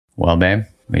Well, babe,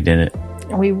 we did it.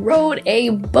 We wrote a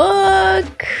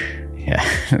book. Yeah,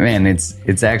 man,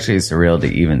 it's actually surreal to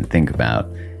even think about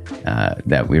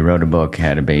that we wrote a book,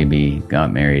 had a baby,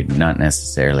 got married, not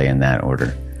necessarily in that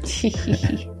order.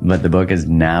 But the book is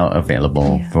now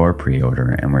available for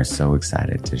pre-order, and we're so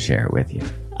excited to share it with you.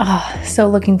 Oh, so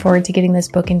looking forward to getting this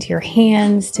book into your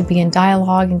hands, to be in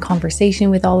dialogue and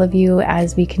conversation with all of you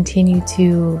as we continue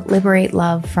to liberate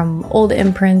love from old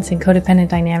imprints and codependent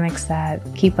dynamics that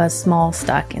keep us small,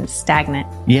 stuck, and stagnant.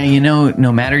 Yeah,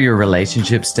 no matter your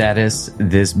relationship status,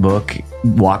 this book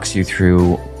walks you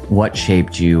through what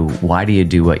shaped you, why do you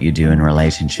do what you do in a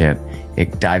relationship.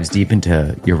 It dives deep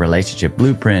into your relationship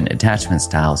blueprint, attachment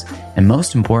styles, and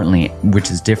most importantly,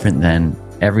 which is different than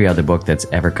every other book that's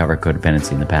ever covered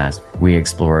codependency in the past, we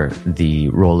explore the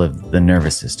role of the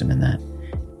nervous system in that.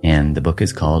 And the book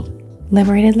is called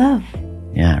Liberated Love.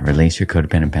 Yeah, release your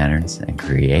codependent patterns and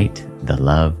create the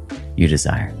love you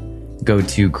desire. Go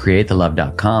to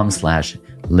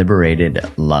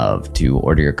createthelove.com/liberatedlove to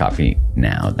order your copy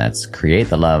now. That's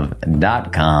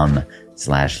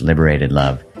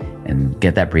createthelove.com/liberatedlove and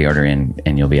get that pre-order in,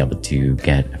 and you'll be able to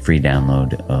get a free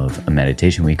download of a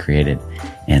meditation we created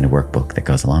and a workbook that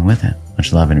goes along with it.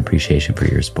 Much love and appreciation for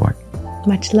your support.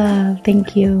 Much love.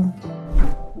 Thank you.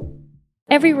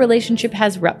 Every relationship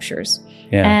has ruptures,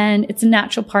 and it's a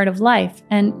natural part of life.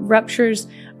 And ruptures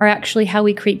are actually how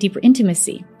we create deeper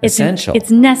intimacy. It's essential. It's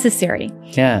necessary.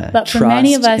 Yeah. But for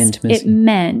many of us, it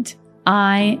meant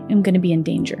I am going to be in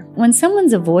danger. When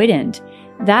someone's avoidant,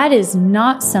 that is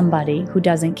not somebody who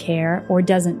doesn't care or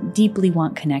doesn't deeply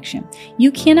want connection.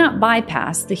 You cannot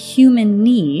bypass the human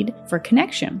need for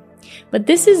connection. But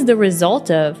this is the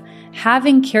result of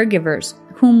having caregivers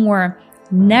whom were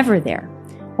never there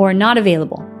or not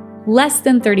available. Less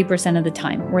than 30% of the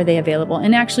time were they available.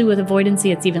 And actually with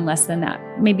avoidancy, it's even less than that,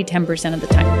 maybe 10% of the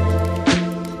time.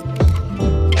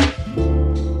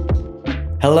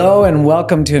 Hello and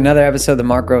welcome to another episode of the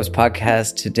Mark Groves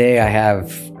Podcast. Today I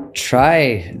have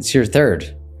it's your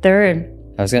third. Third.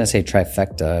 I was going to say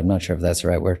trifecta. I'm not sure if that's the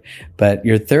right word, but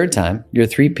your third time, your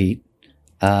three-peat.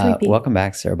 Welcome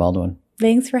back, Sarah Baldwin.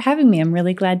 Thanks for having me. I'm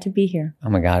really glad to be here. Oh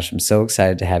my gosh, I'm so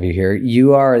excited to have you here.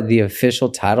 You are the official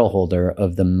title holder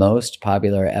of the most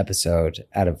popular episode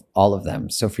out of all of them.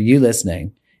 So for you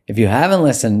listening, if you haven't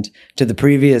listened to the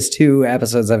previous 2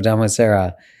 episodes I've done with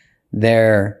Sarah,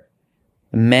 they're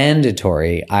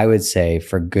mandatory, I would say,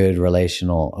 for good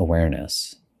relational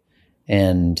awareness.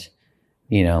 And,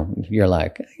 you're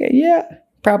like, yeah,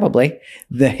 probably.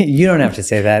 You don't have to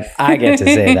say that. I get to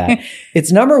say that.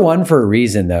 It's number 1 for a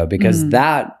reason, though, because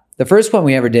the first one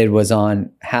we ever did was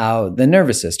on how the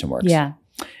nervous system works. Yeah.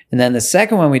 And then the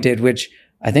second one we did, which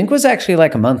I think was actually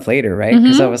like a month later, right?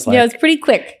 Because I was like, yeah, it was pretty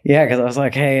quick. Yeah, because I was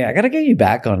like, hey, I got to get you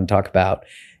back on and talk about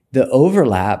the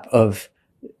overlap of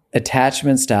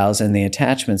attachment styles and the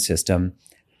attachment system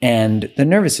and the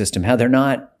nervous system, how they're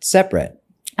not separate.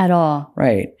 At all.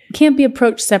 Right. Can't be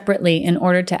approached separately in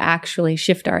order to actually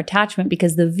shift our attachment,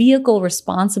 because the vehicle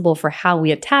responsible for how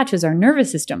we attach is our nervous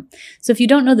system. So if you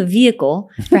don't know the vehicle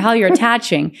for how you're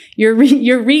attaching, you're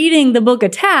reading the book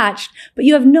Attached, but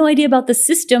you have no idea about the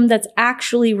system that's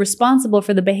actually responsible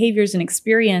for the behaviors and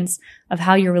experience of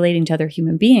how you're relating to other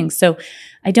human beings. So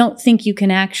I don't think you can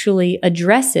actually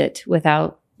address it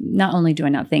without, not only do I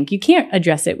not think, you can't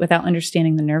address it without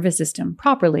understanding the nervous system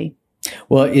properly.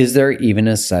 Well, is there even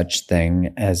a such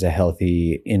thing as a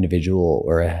healthy individual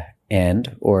or a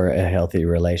healthy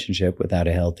relationship without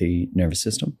a healthy nervous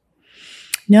system?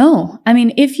 No. I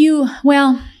mean, I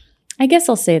guess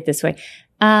I'll say it this way.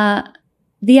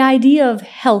 The idea of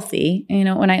healthy,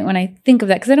 when I think of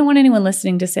that, because I don't want anyone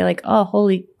listening to say like, oh,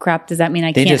 holy crap, does that mean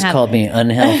I can't have... They just called me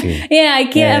unhealthy. Yeah, I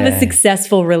can't have a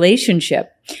successful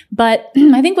relationship. But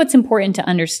I think what's important to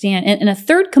understand, and a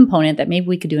third component that maybe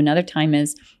we could do another time,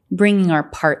 is bringing our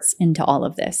parts into all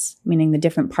of this, meaning the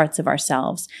different parts of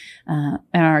ourselves. And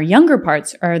our younger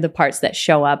parts are the parts that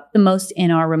show up the most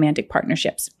in our romantic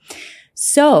partnerships.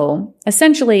 So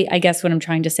essentially, I guess what I'm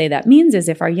trying to say that means is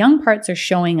if our young parts are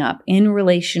showing up in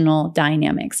relational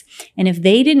dynamics, and if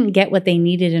they didn't get what they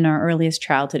needed in our earliest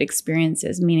childhood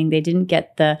experiences, meaning they didn't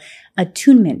get the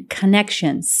attunement,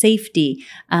 connection, safety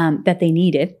that they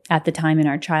needed at the time in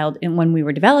our child and when we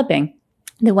were developing,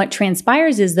 then what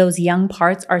transpires is those young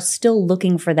parts are still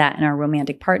looking for that in our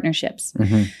romantic partnerships.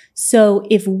 Mm-hmm. So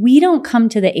if we don't come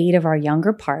to the aid of our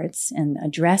younger parts and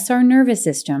address our nervous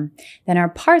system, then our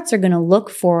parts are going to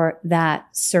look for that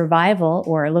survival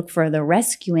or look for the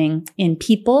rescuing in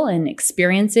people and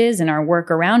experiences and our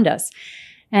work around us.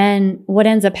 And what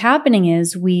ends up happening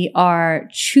is we are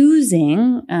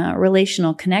choosing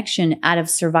relational connection out of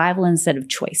survival instead of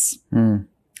choice. Mm.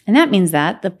 And that means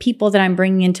that the people that I'm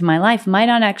bringing into my life might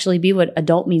not actually be what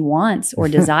adult me wants or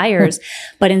desires,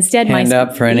 but instead Hand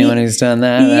up for anyone who's done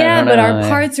that. Yeah, but our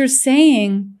parts are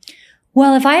saying,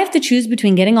 well, if I have to choose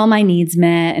between getting all my needs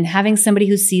met and having somebody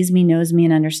who sees me, knows me,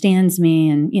 and understands me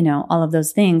and, all of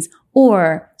those things,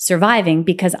 or surviving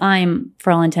because I'm,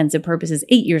 for all intents and purposes,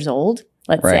 8 years old,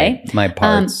 let's say. My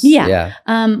parts.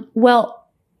 Well,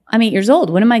 I'm 8 years old.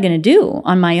 What am I going to do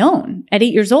on my own? At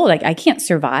 8 years old, I can't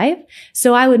survive.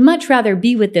 So I would much rather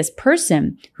be with this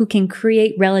person who can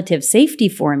create relative safety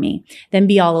for me than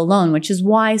be all alone, which is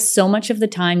why so much of the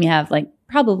time you have,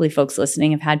 probably folks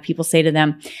listening have had people say to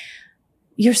them,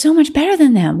 you're so much better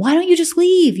than them. Why don't you just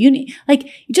leave? You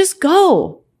just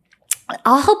go.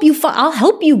 I'll help you. I'll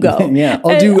help you go. Yeah,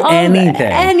 I'll do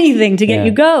anything to get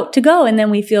you to go. And then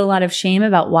we feel a lot of shame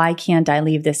about why can't I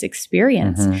leave this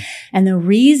experience? Mm-hmm. And the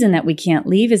reason that we can't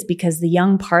leave is because the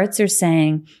young parts are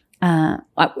saying,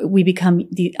 we become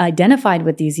identified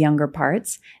with these younger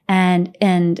parts. And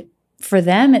for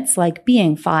them, it's like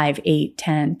being 5, 8,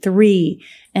 10, 3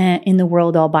 in the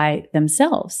world all by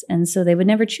themselves. And so they would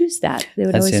never choose that. They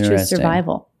would always choose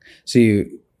survival. So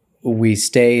we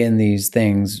stay in these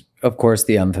things. Of course,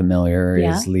 the unfamiliar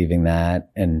is leaving that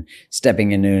and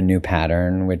stepping into a new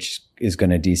pattern, which is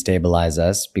going to destabilize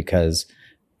us because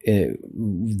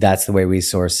that's the way we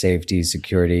source safety,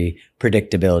 security,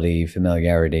 predictability,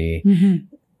 familiarity.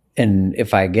 Mm-hmm. And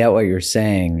if I get what you're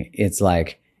saying, it's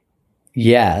like,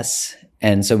 yes.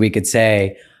 And so we could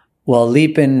say, well,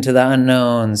 leap into the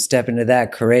unknown, step into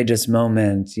that courageous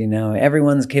moment.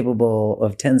 Everyone's capable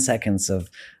of 10 seconds of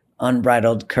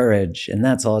unbridled courage, and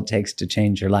that's all it takes to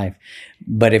change your life.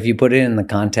 But if you put it in the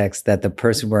context that the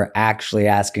person we're actually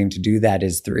asking to do that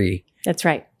is 3. That's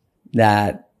right.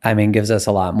 That, gives us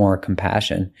a lot more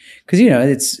compassion.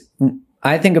 Because,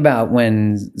 I think about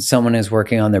when someone is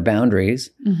working on their boundaries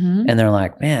mm-hmm. and they're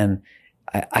like, man,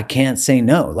 I can't say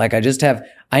no.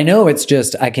 I know it's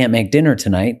just, I can't make dinner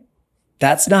tonight.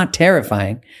 That's not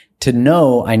terrifying to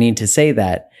know I need to say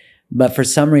that. But for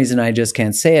some reason, I just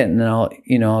can't say it. And then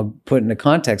I'll put into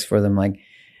context for them. Like,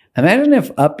 imagine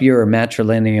if up your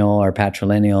matrilineal or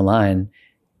patrilineal line,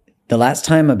 the last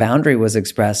time a boundary was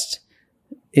expressed,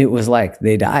 it was like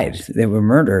they died. They were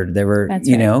murdered. They were,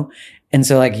 And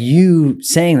so you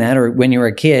saying that, or when you were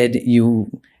a kid,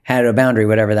 you had a boundary,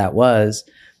 whatever that was,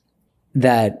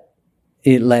 that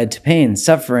it led to pain,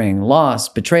 suffering, loss,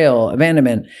 betrayal,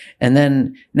 abandonment. And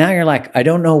then now you're like, I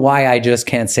don't know why I just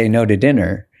can't say no to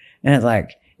dinner. And it's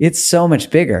like, it's so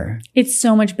much bigger. It's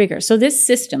so much bigger. So this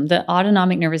system, the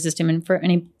autonomic nervous system, and for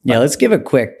any... Yeah, let's give a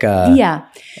quick... So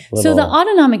the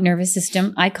autonomic nervous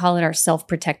system, I call it our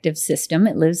self-protective system.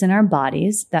 It lives in our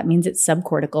bodies. That means it's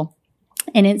subcortical.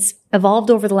 And it's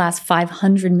evolved over the last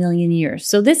 500 million years.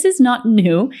 So this is not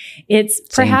new. It's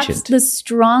perhaps ancient. The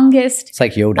strongest... It's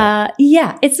like Yoda.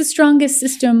 It's the strongest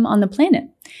system on the planet.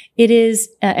 It is,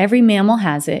 every mammal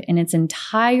has it, and its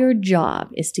entire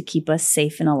job is to keep us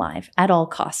safe and alive at all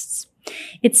costs.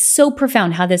 It's so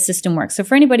profound how this system works. So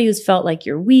for anybody who's felt like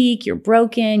you're weak, you're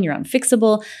broken, you're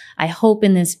unfixable, I hope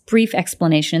in this brief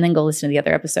explanation, and then go listen to the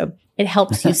other episode, it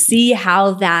helps you see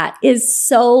how that is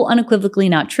so unequivocally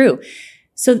not true.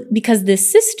 So because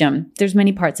this system, there's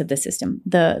many parts of the system.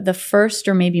 The first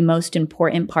or maybe most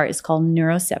important part is called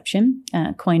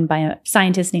neuroception, coined by a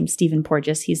scientist named Stephen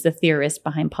Porges. He's the theorist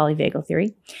behind polyvagal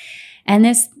theory. And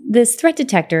this threat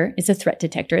detector is a threat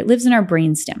detector. It lives in our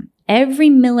brainstem. Every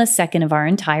millisecond of our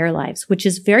entire lives, which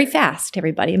is very fast,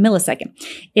 everybody, a millisecond,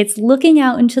 it's looking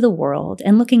out into the world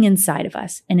and looking inside of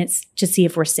us, and it's to see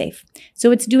if we're safe.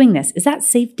 So it's doing this. Is that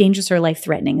safe, dangerous, or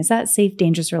life-threatening? Is that safe,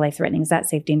 dangerous, or life-threatening? Is that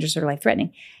safe, dangerous, or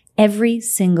life-threatening? Every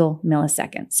single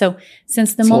millisecond. So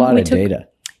since the moment we took... data.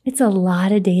 It's a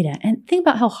lot of data. And think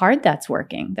about how hard that's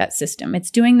working, that system. It's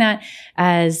doing that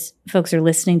as folks are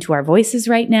listening to our voices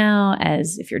right now,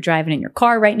 as if you're driving in your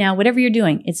car right now, whatever you're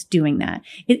doing, it's doing that.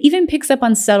 It even picks up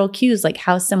on subtle cues like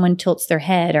how someone tilts their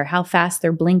head or how fast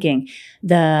they're blinking,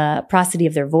 the prosody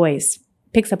of their voice,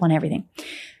 picks up on everything.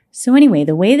 So anyway,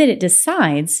 the way that it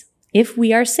decides if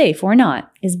we are safe or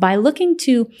not is by looking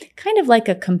to kind of like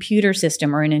a computer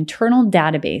system or an internal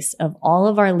database of all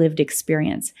of our lived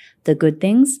experience, the good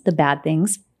things, the bad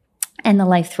things, and the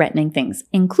life-threatening things,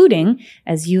 including,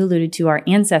 as you alluded to, our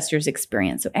ancestors'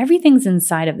 experience. So everything's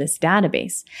inside of this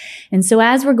database. And so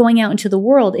as we're going out into the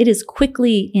world, it is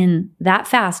quickly in that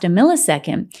fast, a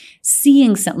millisecond,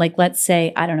 seeing something like, let's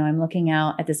say, I don't know, I'm looking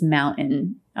out at this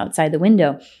mountain outside the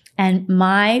window, and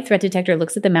my threat detector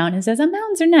looks at the mountain and says, oh,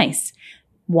 mountains are nice.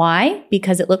 Why?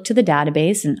 Because it looked to the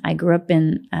database, and I grew up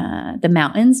in the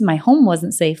mountains. My home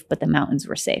wasn't safe, but the mountains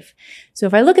were safe. So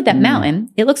if I look at that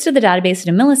mountain, it looks to the database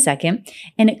in a millisecond,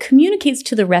 and it communicates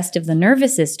to the rest of the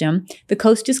nervous system, the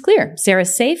coast is clear.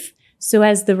 Sarah's safe. So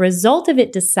as the result of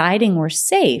it deciding we're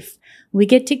safe, we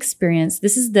get to experience,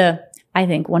 this is I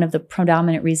think, one of the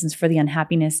predominant reasons for the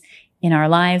unhappiness in our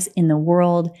lives, in the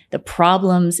world, the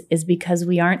problems, is because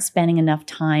we aren't spending enough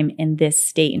time in this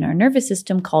state in our nervous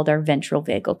system called our ventral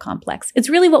vagal complex. It's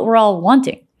really what we're all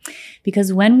wanting.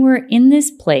 Because when we're in this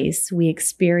place, we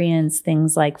experience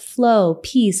things like flow,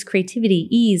 peace, creativity,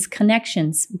 ease,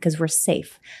 connections, because we're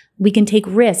safe. We can take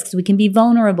risks. We can be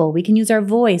vulnerable. We can use our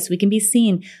voice. We can be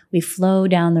seen. We flow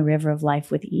down the river of life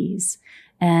with ease.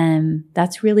 And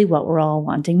that's really what we're all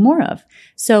wanting more of.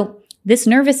 So this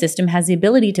nervous system has the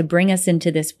ability to bring us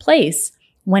into this place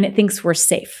when it thinks we're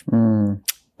safe.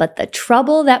 But the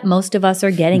trouble that most of us are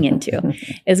getting into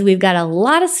is we've got a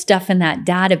lot of stuff in that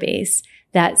database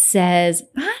that says,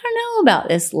 I don't know about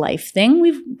this life thing.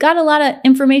 We've got a lot of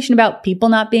information about people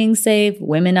not being safe,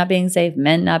 women not being safe,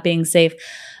 men not being safe,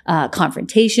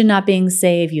 confrontation not being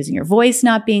safe, using your voice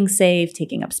not being safe,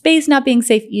 taking up space not being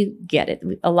safe. You get it.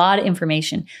 A lot of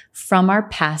information from our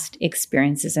past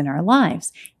experiences in our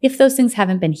lives, if those things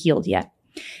haven't been healed yet.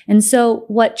 And so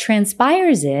what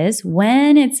transpires is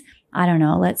when it's, I don't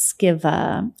know, let's give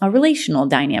a relational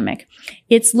dynamic.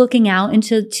 It's looking out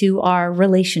into our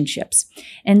relationships.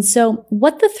 And so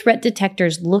what the threat detector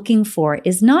is looking for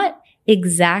is not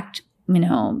exact,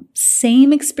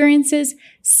 same experiences,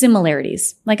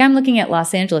 similarities. Like I'm looking at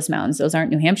Los Angeles mountains. Those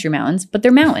aren't New Hampshire mountains, but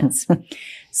they're mountains.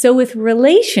 So with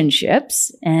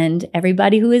relationships, and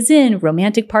everybody who is in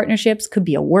romantic partnerships, could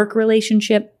be a work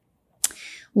relationship,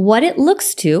 what it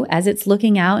looks to as it's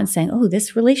looking out and saying, oh,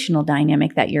 this relational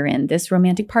dynamic that you're in, this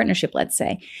romantic partnership, let's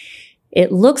say,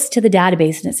 it looks to the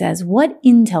database and it says, what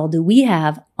intel do we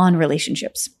have on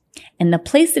relationships? And the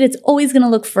place that it's always going to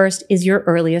look first is your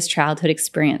earliest childhood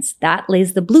experience. That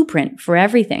lays the blueprint for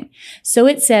everything. So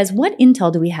it says, what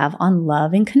intel do we have on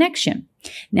love and connection?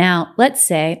 Now, let's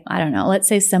say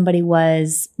somebody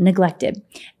was neglected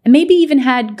and maybe even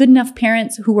had good enough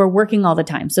parents who were working all the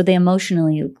time, so they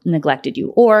emotionally neglected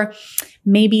you. Or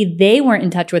maybe they weren't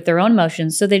in touch with their own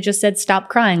emotions, so they just said, stop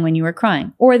crying when you were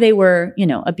crying. Or they were,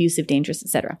 abusive, dangerous,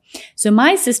 etc. So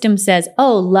my system says,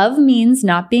 oh, love means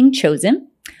not being chosen.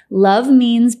 Love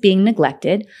means being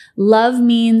neglected. Love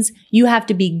means you have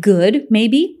to be good,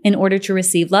 maybe, in order to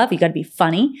receive love. You got to be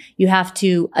funny. You have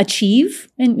to achieve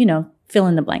and, fill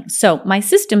in the blank. So my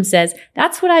system says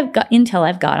that's what intel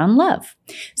I've got on love.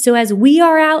 So as we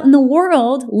are out in the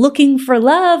world looking for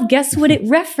love, guess what it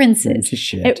references?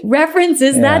 It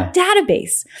references that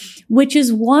database, which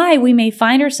is why we may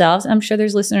find ourselves, I'm sure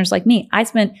there's listeners like me, I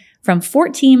spent from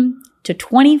 14 to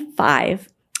 25,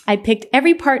 I picked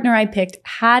every partner I picked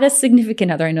had a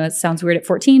significant other. I know it sounds weird at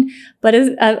 14, but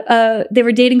they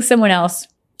were dating someone else,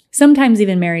 sometimes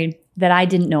even married, that I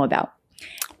didn't know about.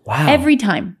 Wow. Every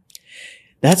time.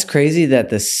 That's crazy that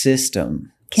the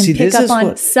system can pick up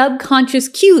on subconscious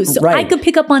cues. So I could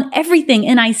pick up on everything.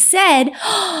 And I said,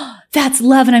 oh, that's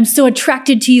love. And I'm so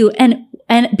attracted to you. And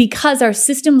because our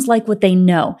systems like what they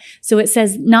know. So it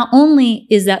says, not only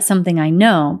is that something I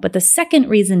know, but the second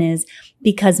reason is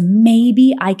because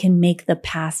maybe I can make the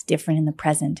past different in the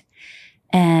present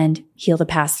and heal the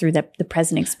past through the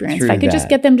present experience. If I could just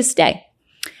get them to stay,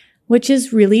 which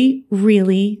is really,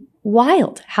 really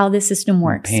wild how this system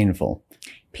works.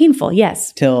 Painful, yes.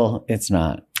 Until it's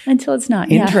not.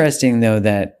 Interesting, though,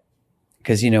 that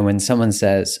because, when someone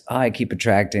says, oh, I keep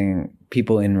attracting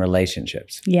people in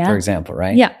relationships, for example,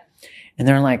 right? Yeah. And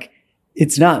they're like,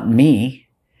 it's not me.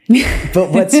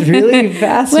 But what's really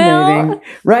fascinating,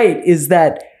 is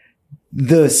that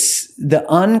the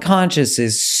unconscious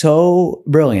is so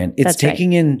brilliant. It's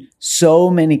taking in so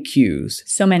many cues.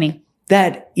 So many.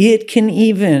 That it can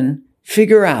even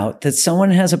figure out that someone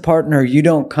has a partner you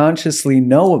don't consciously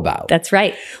know about. That's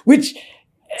right. Which,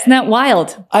 isn't that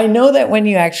wild? I know that when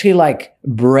you actually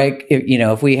break,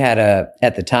 if we had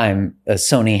at the time, a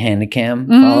Sony Handycam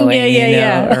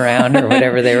following around or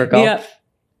whatever they were called,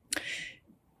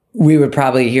 we would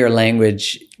probably hear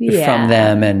language from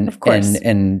them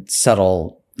and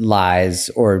subtle lies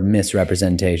or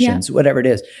misrepresentations, whatever it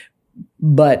is.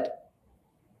 But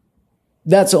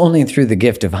that's only through the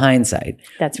gift of hindsight.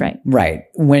 That's right. Right.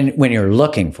 When you're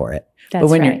looking for it. But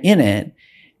when you're in it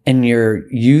and you're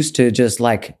used to just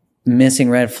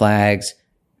missing red flags,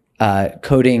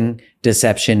 coding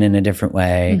deception in a different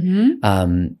way,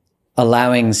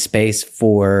 allowing space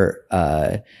for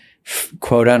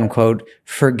quote unquote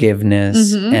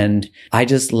forgiveness. And I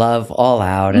just love all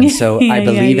out. And so I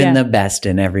believe in the best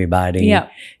in everybody. Yeah.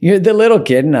 The little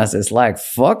kid in us is like,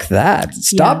 fuck that.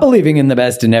 Stop believing in the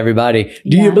best in everybody.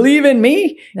 Do you believe in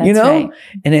me? That's right.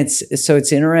 And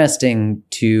it's interesting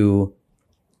to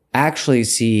actually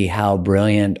see how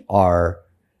brilliant our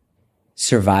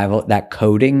survival, that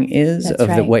coding is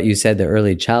what you said, the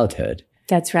early childhood.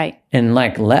 That's right. And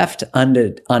like left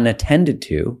unattended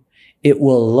to, it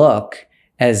will look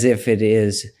as if it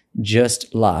is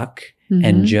just luck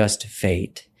and just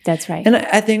fate. That's right. And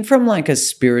I think from like a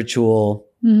spiritual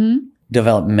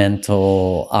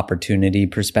developmental opportunity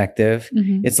perspective,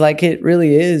 it's like it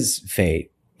really is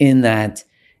fate, in that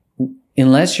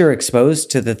unless you're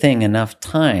exposed to the thing enough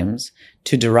times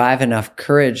to derive enough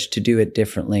courage to do it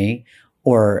differently,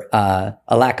 or a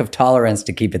lack of tolerance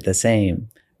to keep it the same.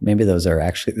 Maybe those are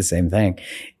actually the same thing.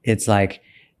 It's like,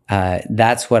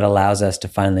 that's what allows us to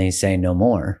finally say no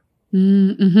more.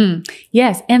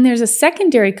 Yes. And there's a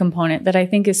secondary component that I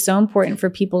think is so important for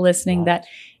people listening that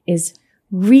is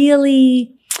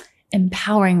really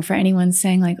empowering for anyone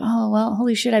saying like, oh, well,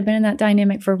 holy shit, I've been in that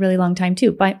dynamic for a really long time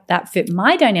too. But that fit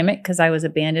my dynamic because I was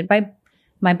abandoned by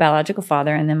my biological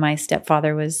father, and then my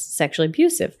stepfather was sexually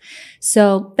abusive.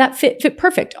 So that fit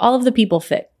perfect. All of the people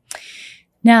fit.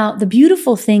 Now, the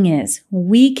beautiful thing is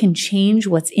we can change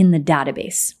what's in the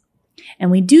database.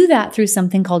 And we do that through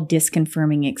something called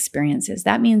disconfirming experiences.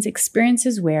 That means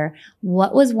experiences where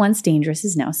what was once dangerous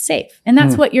is now safe. And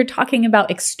that's what you're talking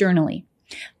about externally.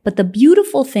 But the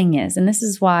beautiful thing is, and this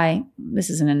is why this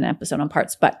isn't an episode on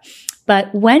parts, but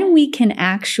when we can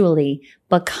actually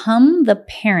become the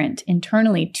parent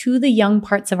internally to the young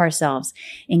parts of ourselves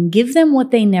and give them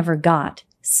what they never got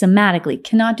somatically,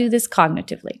 cannot do this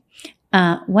cognitively.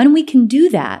 When we can do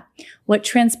that, what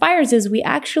transpires is we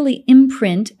actually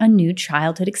imprint a new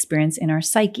childhood experience in our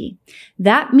psyche.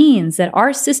 That means that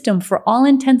our system, for all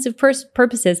intensive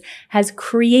purposes, has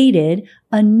created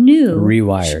a new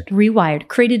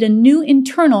created a new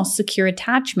internal secure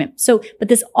attachment. So, but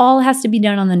this all has to be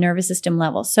done on the nervous system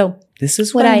level. So this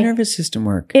is why nervous system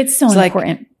work. It's so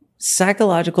important. Like,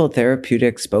 psychological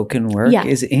therapeutic spoken work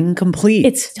is incomplete.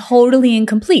 It's totally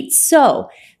incomplete. So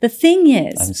the thing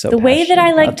is, the way that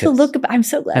I like to look, I'm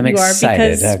so glad you are,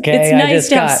 because it's nice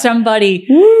to have somebody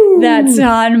that's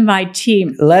on my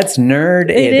team. Let's nerd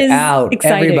it out.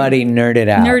 Exciting. Everybody nerd it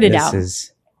out. Nerd it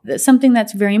out. Something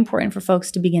that's very important for folks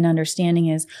to begin understanding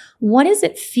is, what does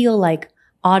it feel like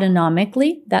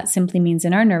autonomically? That simply means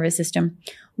in our nervous system,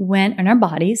 in our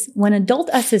bodies, when adult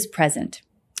us is present.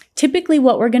 Typically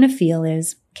what we're going to feel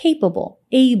is capable,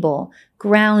 able,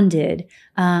 grounded.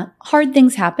 Hard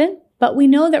things happen, but we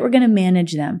know that we're going to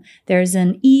manage them. There's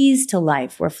an ease to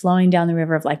life. We're flowing down the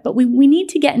river of life, but we need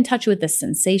to get in touch with the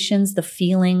sensations, the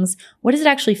feelings. What does it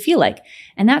actually feel like?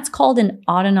 And that's called an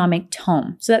autonomic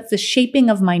tone. So that's the shaping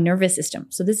of my nervous system.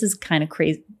 So this is kind of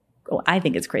crazy. Oh, I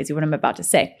think it's crazy what I'm about to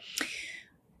say.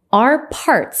 Our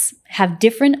parts have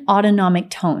different autonomic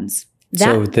tones.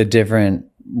 So the different,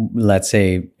 let's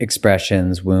say,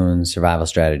 expressions, wounds, survival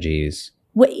strategies.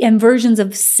 And versions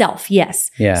of self,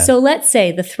 yes. Yeah. So let's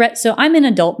say the threat. So I'm an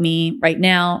adult me right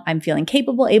now. I'm feeling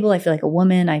capable, able. I feel like a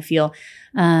woman. I feel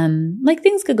like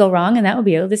things could go wrong, and that would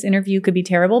be, this interview could be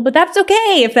terrible, but that's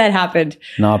okay if that happened.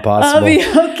 Not possible. I'll be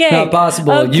okay. Not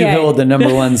possible. Okay. You hold the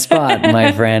number one spot,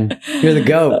 my friend. You're the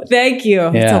GOAT. Thank you.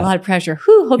 Yeah. It's a lot of pressure.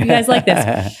 Hope you guys like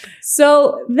this.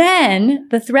 So then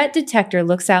the threat detector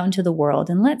looks out into the world,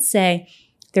 and let's say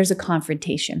there's a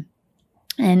confrontation.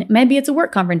 And maybe it's a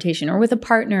work confrontation or with a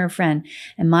partner or friend.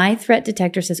 And my threat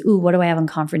detector says, ooh, what do I have on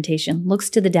confrontation? Looks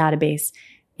to the database.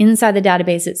 Inside the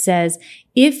database, it says,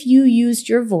 if you used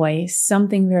your voice,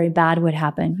 something very bad would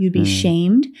happen. You'd be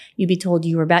shamed. You'd be told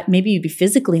you were bad. Maybe you'd be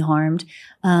physically harmed.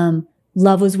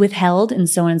 Love was withheld, and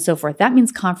so on and so forth. That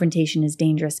means confrontation is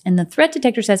dangerous. And the threat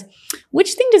detector says,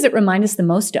 which thing does it remind us the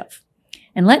most of?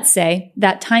 And let's say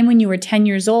that time when you were 10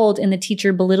 years old and the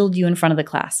teacher belittled you in front of the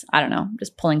class. I don't know, I'm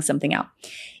just pulling something out.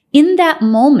 In that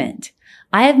moment,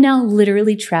 I have now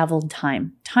literally traveled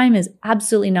time. Time is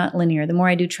absolutely not linear. The more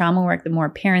I do trauma work, the more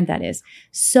apparent that is.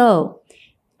 So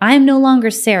I am no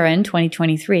longer Sarah in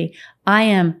 2023. I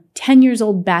am 10 years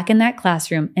old back in that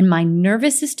classroom, and my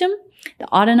nervous system, the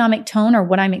autonomic tone, or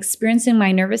what I'm experiencing in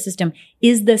my nervous system,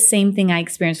 is the same thing I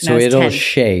experienced when I was 10. So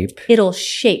it'll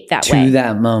shape that way. To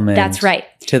that moment. That's right.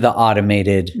 To the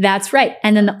automated. That's right.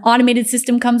 And then the automated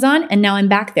system comes on, and now I'm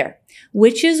back there.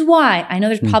 Which is why I know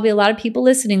there's probably a lot of people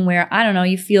listening where, I don't know,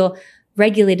 you feel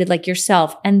regulated like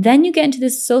yourself. And then you get into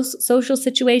this social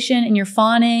situation and you're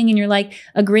fawning and you're like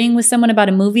agreeing with someone about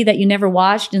a movie that you never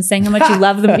watched and saying how much you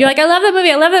love them. You're like, I love that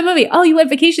movie. I love that movie. Oh, you went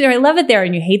vacation there. I love it there.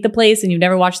 And you hate the place and you've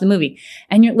never watched the movie.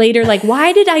 And you're later like,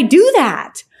 why did I do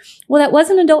that? Well, that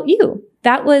wasn't adult you.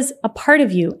 That was a part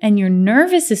of you. And your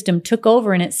nervous system took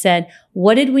over and it said,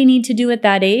 what did we need to do at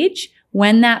that age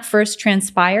when that first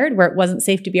transpired where it wasn't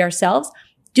safe to be ourselves?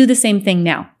 Do the same thing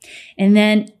now. And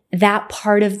then that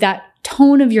part of that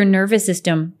tone of your nervous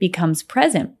system becomes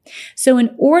present. So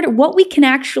in order, what we can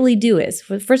actually do is,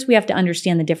 first we have to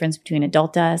understand the difference between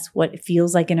adult us, what it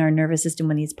feels like in our nervous system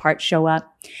when these parts show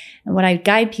up. And what I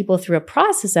guide people through a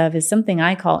process of is something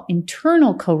I call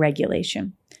internal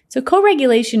co-regulation. So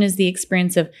co-regulation is the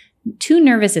experience of two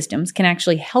nervous systems can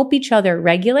actually help each other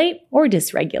regulate or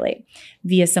dysregulate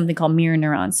via something called mirror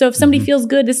neurons. So if somebody feels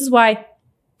good, this is why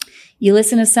you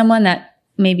listen to someone that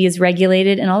maybe is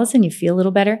regulated and all of a sudden you feel a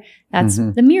little better. That's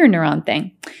the mirror neuron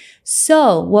thing.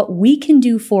 So what we can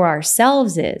do for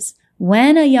ourselves is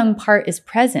when a young part is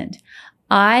present,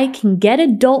 I can get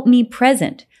adult me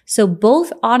present. So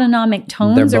both autonomic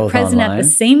tones are present online at the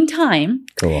same time.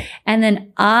 Cool. And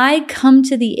then I come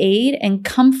to the aid and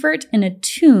comfort and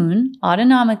attune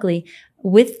autonomically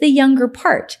with the younger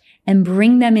part and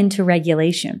bring them into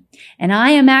regulation. And I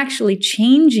am actually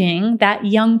changing that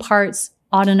young part's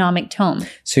autonomic tone.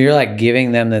 So you're like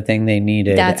giving them the thing they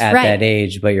needed at that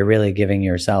age, but you're really giving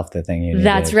yourself the thing you needed.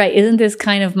 That's right. Isn't this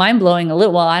kind of mind-blowing a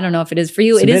little? Well, I don't know if it is for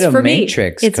you. It is for me. It's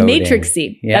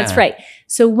matrixy. Yeah. That's right.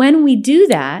 So when we do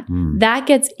that, that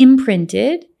gets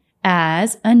imprinted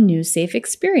as a new safe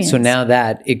experience. So now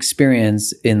that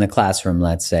experience in the classroom,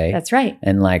 let's say. That's right.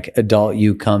 And like adult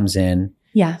you comes in.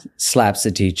 Yeah. Slaps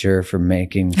the teacher for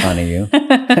making fun of you.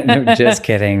 No, just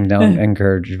kidding. Don't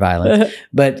encourage violence.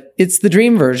 But it's the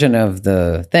dream version of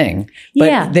the thing.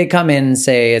 But they come in and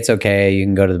say, it's okay. You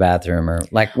can go to the bathroom or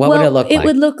like, what would it look like? It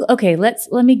would look, okay, let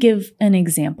me give an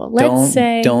example. Let's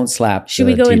say. Don't slap should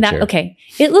we go teacher. In that? Okay.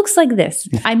 It looks like this.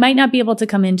 I might not be able to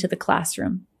come into the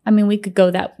classroom. I mean, we could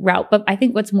go that route, but I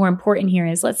think what's more important here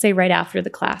is, let's say right after the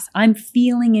class, I'm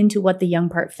feeling into what the young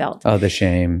part felt. Oh, the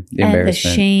shame, the embarrassment. The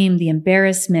shame, the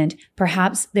embarrassment.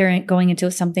 Perhaps they're going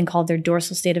into something called their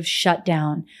dorsal state of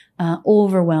shutdown,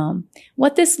 overwhelm.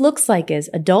 What this looks like is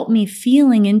adult me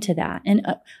feeling into that. And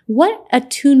what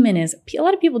attunement is, a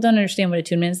lot of people don't understand what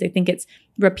attunement is. They think it's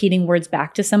repeating words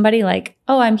back to somebody like,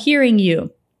 oh, I'm hearing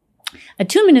you.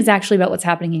 Attunement is actually about what's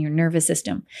happening in your nervous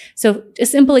system. So a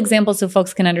simple example so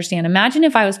folks can understand. Imagine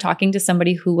if I was talking to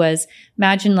somebody who was,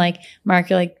 imagine like, Mark,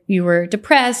 you're like, you were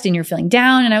depressed and you're feeling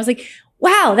down. And I was like,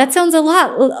 wow, that sounds a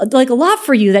lot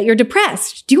for you that you're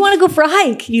depressed. Do you want to go for a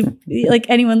hike? You, like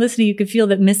anyone listening, you could feel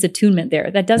that misattunement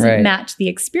there. That doesn't match the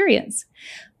experience.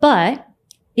 But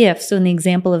so in the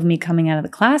example of me coming out of the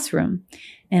classroom,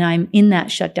 and I'm in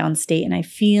that shutdown state and I'm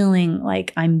feeling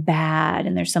like I'm bad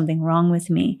and there's something wrong with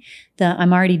me,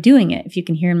 I'm already doing it. If you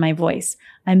can hear in my voice,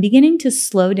 I'm beginning to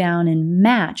slow down and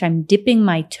match. I'm dipping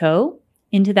my toe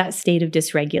into that state of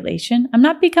dysregulation. I'm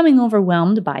not becoming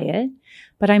overwhelmed by it,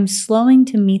 but I'm slowing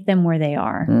to meet them where they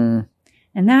are.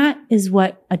 And that is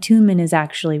what attunement is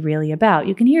actually really about.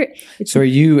 You can hear it. So are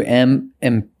you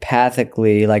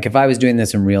empathically, like if I was doing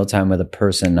this in real time with a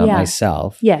person, not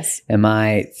myself, am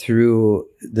I through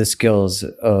the skills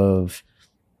of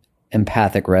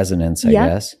empathic resonance, I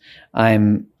guess,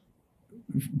 I'm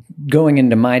going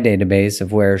into my database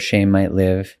of where shame might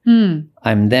live.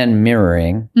 I'm then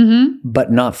mirroring,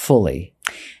 but not fully.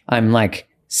 I'm like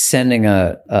sending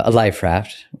a life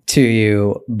raft to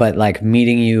you, but like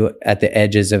meeting you at the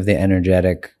edges of the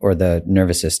energetic or the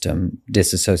nervous system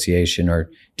disassociation or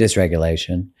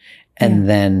dysregulation. And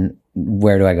then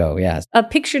where do I go? Yeah. A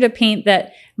picture to paint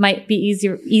that might be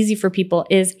easy for people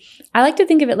is, I like to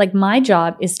think of it like my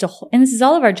job is to, and this is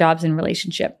all of our jobs in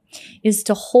relationship, is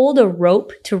to hold a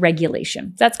rope to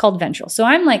regulation. That's called ventral. So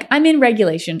I'm in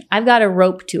regulation. I've got a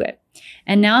rope to it.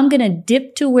 And now I'm going to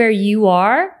dip to where you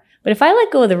are. But if I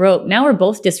let go of the rope, now we're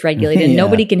both dysregulated and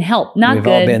nobody can help. We've all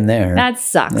been there. That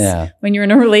sucks. When you're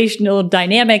in a relational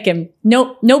dynamic and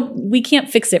no, we can't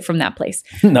fix it from that place.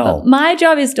 No. But my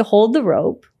job is to hold the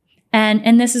rope.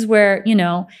 And this is where, we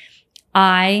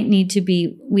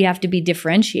have to be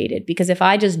differentiated, because if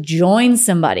I just join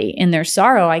somebody in their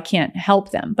sorrow, I can't help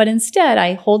them. But instead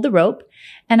I hold the rope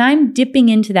and I'm dipping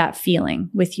into that feeling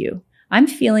with you. I'm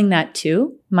feeling that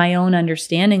too, my own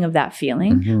understanding of that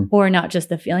feeling, or not just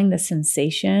the feeling, the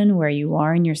sensation where you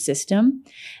are in your system.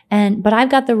 But I've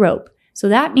got the rope. So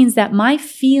that means that my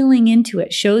feeling into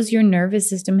it shows your nervous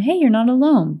system, hey, you're not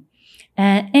alone.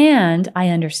 And I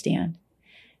understand.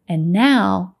 And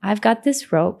now I've got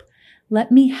this rope.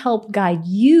 Let me help guide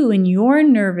you in your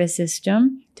nervous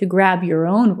system to grab your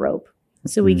own rope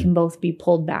so we can both be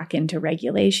pulled back into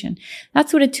regulation.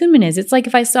 That's what attunement is. It's like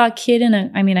if I saw a kid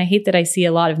I hate that I see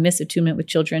a lot of misattunement with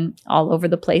children all over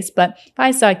the place, but if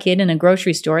I saw a kid in a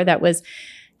grocery store that was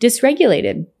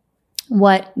dysregulated,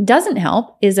 what doesn't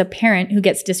help is a parent who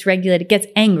gets dysregulated, gets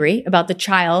angry about the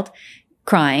child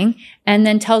crying, and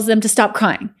then tells them to stop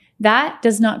crying. That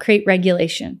does not create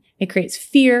regulation. It creates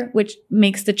fear, which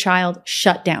makes the child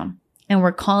shut down. And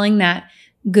we're calling that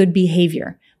good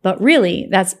behavior. But really,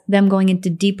 that's them going into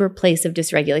deeper place of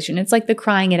dysregulation. It's like the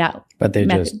crying it out. But they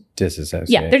method. just disassociate.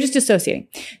 Yeah, they're just dissociating.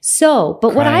 So,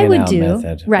 but what I Crying would out do,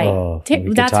 method. right? Oh, we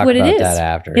could That's talk what it about is. that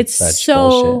after. It's such so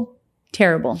bullshit.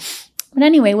 terrible. But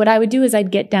anyway, what I would do is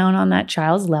I'd get down on that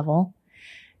child's level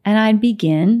and I'd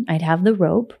have the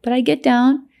rope, but I'd get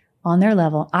down on their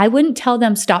level. I wouldn't tell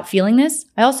them stop feeling this.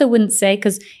 I also wouldn't say,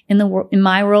 because in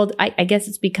my world, I guess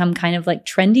it's become kind of like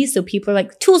trendy. So people are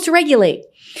like tools to regulate,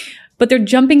 but they're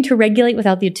jumping to regulate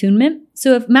without the attunement.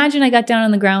 So imagine I got down on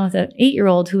the ground with an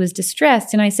 8-year-old who was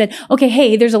distressed and I said, okay,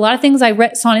 hey, there's a lot of things I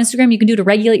saw on Instagram you can do to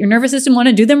regulate your nervous system. Want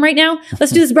to do them right now?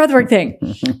 Let's do this breathwork thing.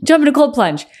 Jump in a cold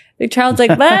plunge. The child's like,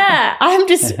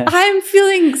 I'm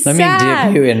feeling sad. Let me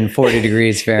dip you in 40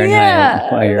 degrees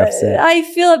Fahrenheit while you're upset. I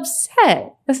feel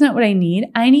upset. That's not what I need.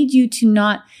 I need you to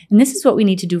not, and this is what we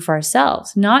need to do for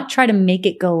ourselves, not try to make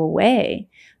it go away,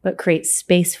 but create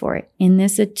space for it in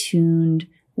this attuned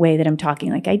way that I'm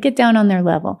talking. Like I get down on their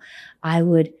level. I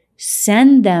would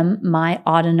send them my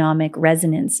autonomic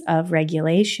resonance of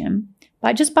regulation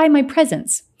by my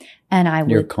presence. And I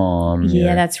would— You're calm.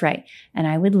 Yeah, that's right. And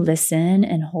I would listen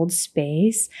and hold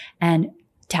space and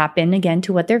tap in again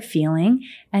to what they're feeling.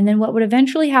 And then what would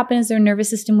eventually happen is their nervous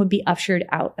system would be ushered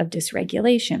out of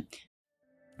dysregulation.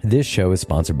 This show is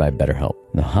sponsored by BetterHelp.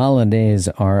 The holidays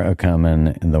are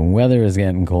a-comin', and the weather is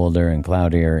getting colder and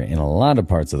cloudier in a lot of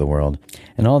parts of the world.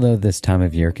 And although this time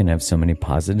of year can have so many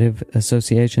positive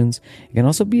associations, it can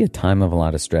also be a time of a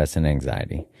lot of stress and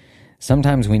anxiety.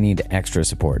 Sometimes we need extra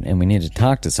support, and we need to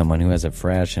talk to someone who has a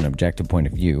fresh and objective point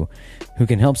of view who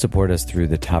can help support us through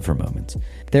the tougher moments.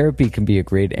 Therapy can be a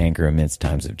great anchor amidst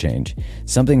times of change,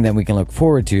 something that we can look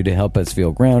forward to help us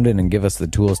feel grounded and give us the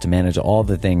tools to manage all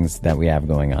the things that we have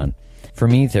going on. For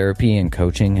me, therapy and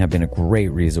coaching have been a great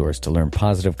resource to learn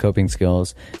positive coping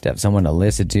skills, to have someone to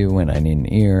listen to when I need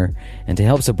an ear, and to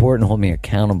help support and hold me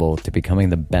accountable to becoming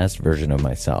the best version of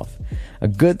myself. A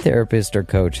good therapist or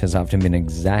coach has often been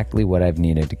exactly what I've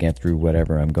needed to get through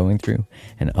whatever I'm going through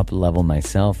and up-level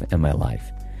myself and my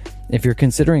life. If you're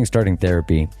considering starting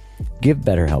therapy, give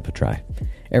BetterHelp a try.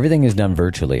 Everything is done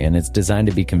virtually, and it's designed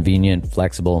to be convenient,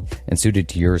 flexible, and suited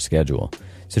to your schedule.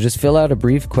 So just fill out a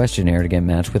brief questionnaire to get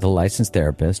matched with a licensed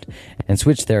therapist and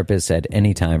switch therapists at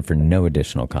any time for no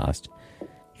additional cost.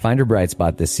 Find your bright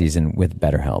spot this season with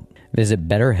BetterHelp. Visit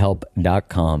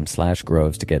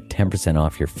betterhelp.com/groves to get 10%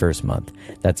 off your first month.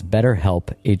 That's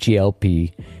BetterHelp,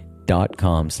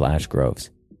 HELP.com/groves.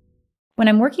 When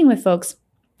I'm working with folks,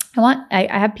 I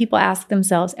have people ask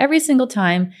themselves every single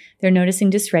time they're noticing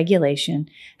dysregulation,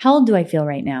 how old do I feel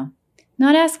right now?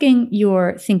 Not asking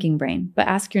your thinking brain, but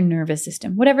ask your nervous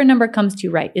system. Whatever number comes to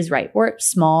you right is right. Or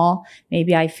small,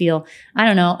 maybe I feel,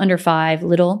 under 5,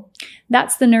 little.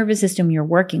 That's the nervous system you're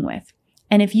working with.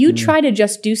 And if you try to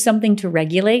just do something to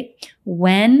regulate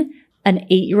when an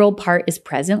 8-year-old part is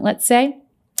present, let's say,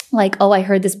 like, oh, I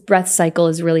heard this breath cycle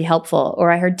is really helpful, or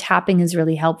I heard tapping is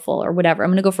really helpful, or whatever. I'm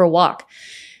going to go for a walk.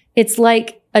 It's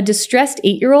like a distressed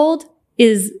 8-year-old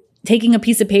is taking a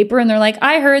piece of paper and they're like,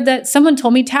 I heard that someone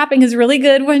told me tapping is really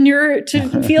good when you're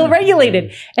to feel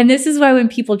regulated. And this is why when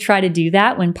people try to do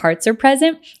that, when parts are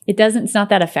present, it's not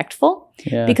that effectful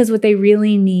because what they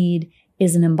really need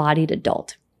is an embodied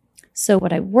adult. So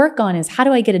what I work on is how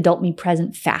do I get adult me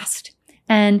present fast?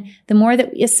 And the more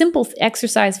that a simple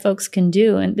exercise folks can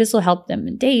do, and this will help them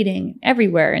in dating,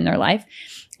 everywhere in their life,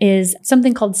 is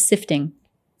something called sifting.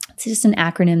 It's just an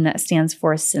acronym that stands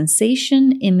for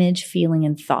sensation, image, feeling,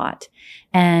 and thought.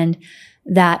 And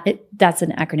that's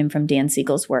an acronym from Dan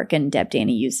Siegel's work, and Deb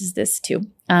Danny uses this too.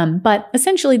 But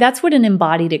essentially, that's what an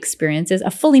embodied experience is. A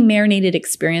fully marinated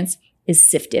experience is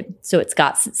sifted. So it's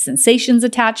got sensations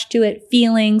attached to it,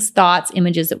 feelings, thoughts,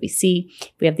 images that we see.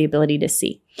 We have the ability to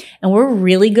see. And we're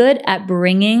really good at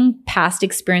bringing past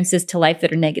experiences to life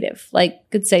that are negative. Like,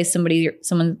 could say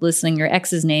someone listening, your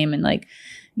ex's name, and like,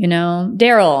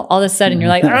 Daryl, all of a sudden you're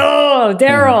like, oh,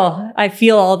 Daryl, I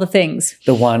feel all the things.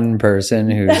 The one person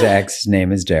whose ex's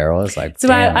name is Daryl is like, so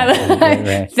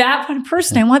that one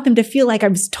person, I want them to feel like I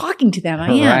was talking to them.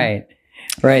 I am.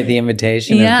 Right. The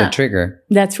invitation of the trigger.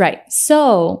 That's right.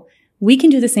 So we can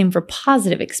do the same for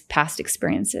positive past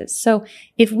experiences. So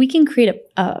if we can create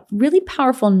a really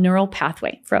powerful neural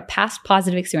pathway for a past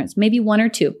positive experience, maybe one or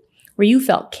two, where you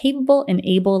felt capable and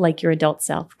able like your adult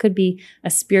self. Could be a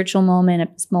spiritual moment,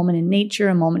 a moment in nature,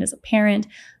 a moment as a parent,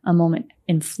 a moment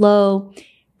in flow.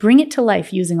 Bring it to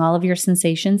life using all of your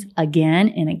sensations again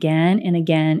and again and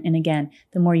again and again.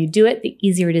 The more you do it, the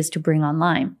easier it is to bring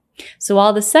online. So all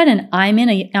of a sudden, I'm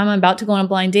about to go on a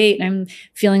blind date and I'm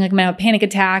feeling like I'm having a panic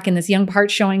attack and this young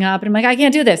part's showing up and I'm like, I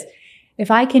can't do this. If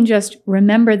I can just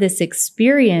remember this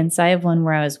experience, I have one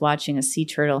where I was watching a sea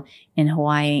turtle in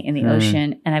Hawaii in the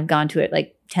ocean, and I've gone to it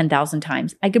like 10,000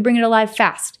 times. I could bring it alive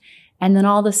fast. And then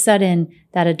all of a sudden,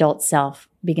 that adult self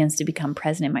begins to become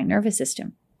present in my nervous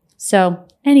system. So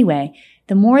anyway,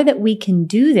 the more that we can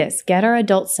do this, get our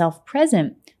adult self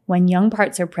present when young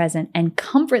parts are present and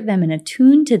comfort them and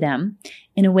attune to them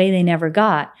in a way they never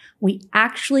got, we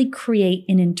actually create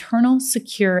an internal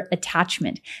secure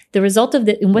attachment. The result of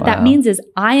that, and what that means is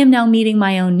I am now meeting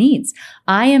my own needs.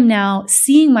 I am now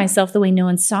seeing myself the way no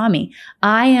one saw me.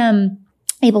 I am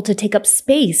able to take up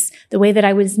space the way that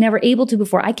I was never able to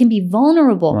before. I can be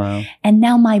vulnerable. Wow. And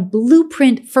now my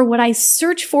blueprint for what I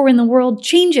search for in the world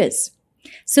changes.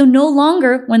 So no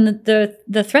longer when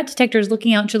the threat detector is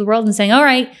looking out into the world and saying, all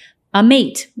right, a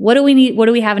mate, what do we need? What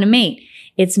do we have in a mate?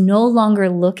 It's no longer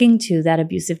looking to that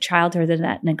abusive childhood or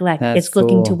that neglect. It's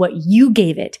looking to what you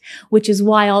gave it, which is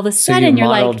why all of a sudden you're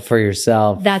like, modeled for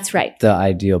yourself. That's right. The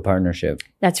ideal partnership.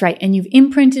 That's right. And you've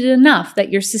imprinted it enough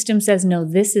that your system says, no,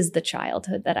 this is the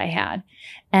childhood that I had.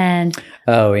 And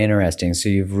oh, interesting. So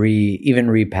you've even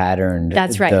repatterned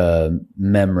the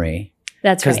memory.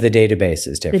 That's right. Because the database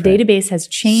is different. The database has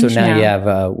changed. So now you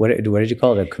have, what did you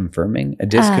call it? A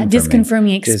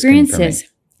disconfirming experiences.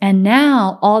 And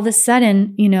now all of a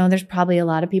sudden, there's probably a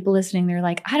lot of people listening. They're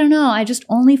like, I don't know. I just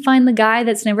only find the guy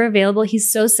that's never available.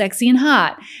 He's so sexy and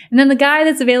hot. And then the guy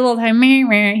that's available all the time,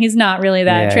 he's not really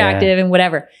that attractive and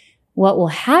whatever. What will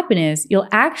happen is you'll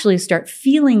actually start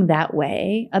feeling that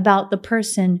way about the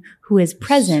person who is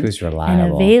present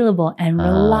and available and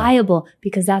reliable,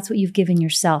 because that's what you've given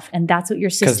yourself. And that's what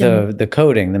your system. Because the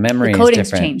coding, the memory is different. The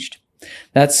coding's changed.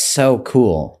 That's so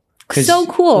cool. So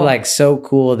cool. Like so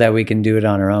cool that we can do it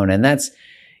on our own. And that's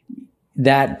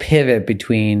that pivot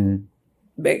between,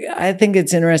 I think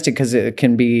it's interesting because it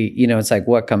can be, it's like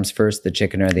what comes first, the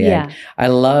chicken or the egg. I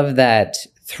love that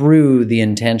through the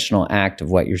intentional act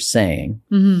of what you're saying,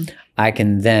 I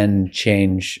can then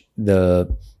change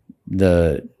the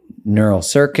neural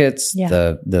circuits,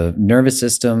 the nervous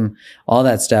system, all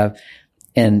that stuff.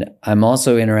 And I'm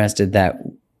also interested that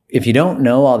if you don't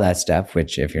know all that stuff,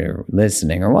 which if you're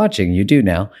listening or watching, you do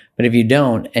know, but if you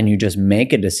don't and you just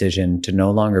make a decision to no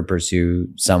longer pursue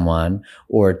someone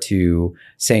or to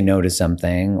say no to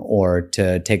something or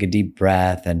to take a deep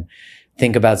breath and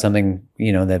think about something,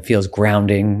 that feels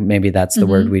grounding, maybe that's the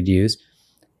word we'd use,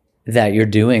 that you're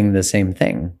doing the same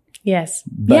thing. Yes.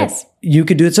 But you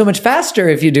could do it so much faster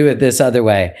if you do it this other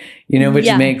way, which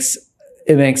makes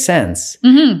sense.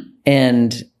 Mm-hmm.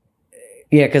 And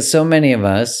yeah, because so many of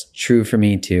us, true for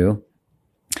me too,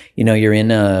 you're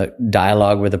in a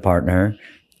dialogue with a partner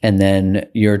and then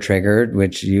you're triggered,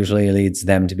 which usually leads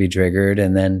them to be triggered.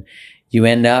 And then you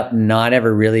end up not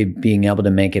ever really being able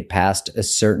to make it past a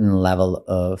certain level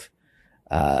of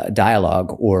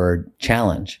dialogue or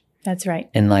challenge. That's right.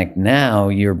 And like now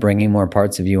you're bringing more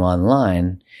parts of you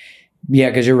online. Yeah,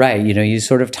 because you're right. You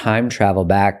sort of time travel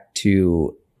back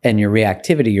to, and your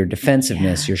reactivity, your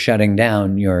defensiveness, your shutting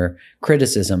down, your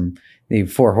criticism, the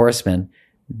 4 horsemen,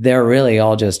 they're really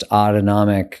all just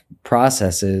autonomic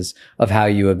processes of how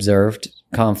you observed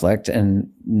conflict and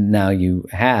now you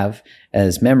have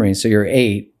as memories. So you're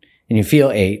 8 and you feel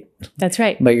 8. That's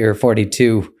right. But you're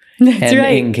 42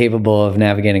 incapable of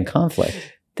navigating conflict.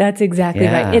 That's exactly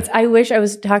right. I wish I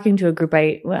was talking to a group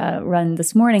I run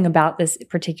this morning about this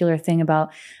particular thing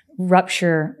about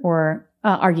rupture or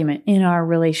argument in our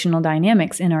relational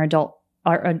dynamics in our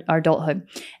adulthood.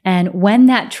 And when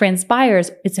that transpires,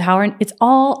 it's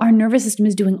all our nervous system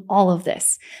is doing all of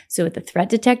this. So if the threat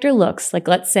detector looks like,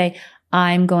 let's say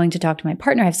I'm going to talk to my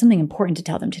partner. I have something important to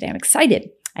tell them today. I'm excited.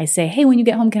 I say, hey, when you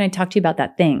get home, can I talk to you about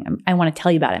that thing? I want to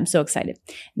tell you about it. I'm so excited.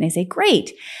 And they say,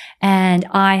 great. And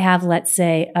I have, let's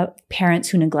say, parents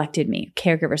who neglected me,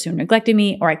 caregivers who neglected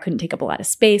me, or I couldn't take up a lot of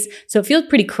space. So it feels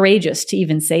pretty courageous to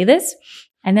even say this.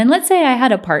 And then let's say I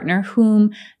had a partner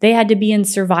whom they had to be in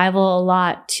survival a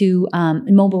lot to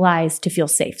mobilize to feel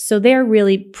safe. So they're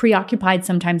really preoccupied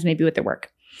sometimes maybe with their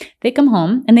work. They come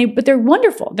home but they're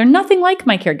wonderful. They're nothing like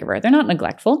my caregiver. They're not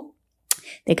neglectful.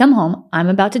 They come home. I'm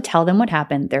about to tell them what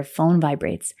happened. Their phone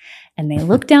vibrates and they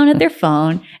look down at their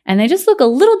phone and they just look a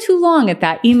little too long at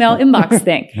that email inbox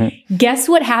thing. Guess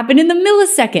what happened in the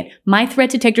millisecond? My threat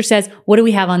detector says, what do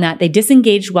we have on that? They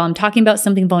disengaged while I'm talking about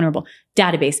something vulnerable.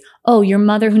 Database. Oh, your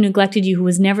mother who neglected you, who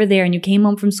was never there, and you came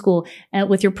home from school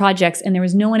with your projects and there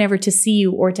was no one ever to see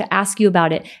you or to ask you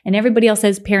about it. And everybody else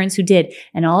has parents who did.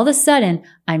 And all of a sudden,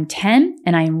 I'm 10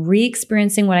 and I am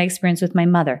re-experiencing what I experienced with my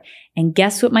mother. And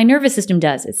guess what my nervous system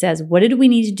does? It says, what did we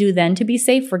need to do then to be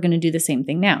safe? We're going to do the same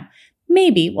thing now.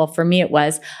 Maybe, well, for me, it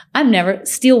was,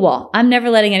 steel wall. I'm never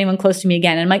letting anyone close to me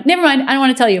again. And I'm like, never mind. I don't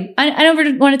want to tell you. I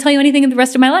don't want to tell you anything in the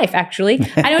rest of my life, actually.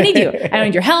 I don't need you. I don't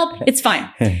need your help. It's fine.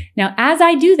 Now, as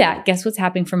I do that, guess what's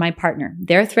happening for my partner?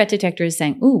 Their threat detector is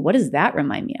saying, ooh, what does that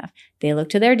remind me of? They look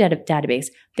to their database.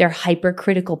 They're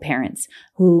hypercritical parents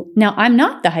who, now I'm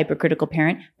not the hypercritical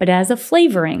parent, but as a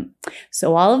flavoring.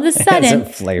 So all of a sudden,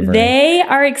 they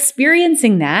are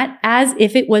experiencing that as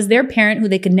if it was their parent who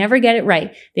they could never get it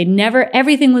right.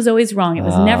 Everything was always wrong. It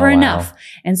was never enough.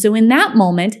 And so in that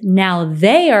moment, now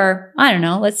they are, I don't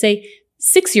know, let's say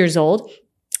 6 years old,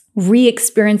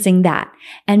 re-experiencing that.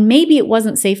 And maybe it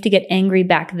wasn't safe to get angry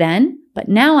back then, but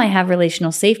now I have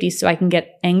relational safety so I can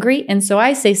get angry. And so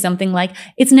I say something like,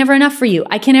 it's never enough for you.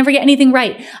 I can't ever get anything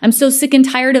right. I'm so sick and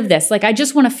tired of this. Like, I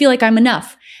just want to feel like I'm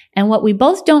enough. And what we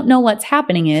both don't know what's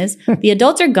happening is the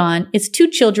adults are gone. It's two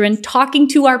children talking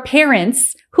to our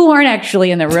parents who aren't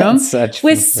actually in the room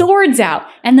with swords out.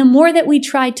 And the more that we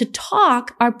try to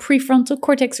talk, our prefrontal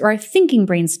cortex or our thinking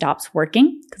brain stops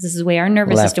working because this is the way our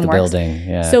nervous system works.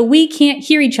 So we can't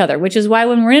hear each other, which is why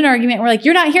when we're in an argument, we're like,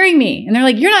 you're not hearing me. And they're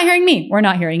like, you're not hearing me. We're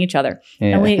not hearing each other.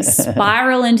 Yeah. And we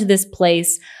spiral into this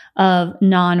place of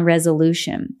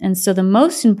non-resolution. And so the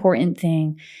most important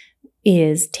thing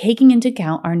is taking into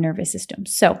account our nervous system.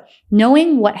 So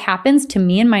knowing what happens to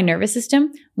me and my nervous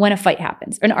system when a fight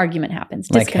happens, or an argument happens,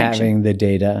 like having the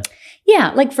data.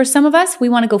 Yeah. Like for some of us, we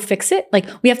want to go fix it. Like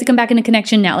we have to come back into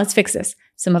connection now. Let's fix this.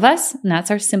 Some of us, and that's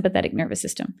our sympathetic nervous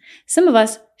system. Some of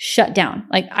us shut down.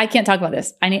 Like I can't talk about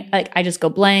this. I just go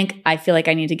blank. I feel like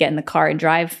I need to get in the car and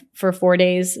drive for 4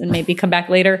 days and maybe come back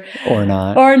later. Or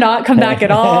not come back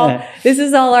at all. This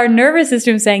is all our nervous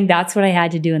system saying that's what I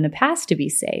had to do in the past to be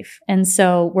safe. And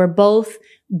so we're both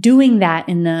doing that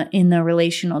in the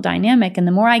relational dynamic. And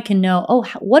the more I can know, oh,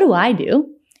 what do I do?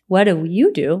 What do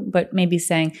you do? But maybe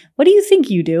saying, what do you think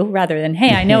you do? Rather than,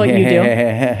 hey, I know what you do.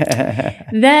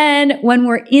 Then when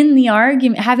we're in the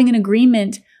argument, having an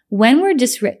agreement, when we're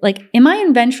just like, am I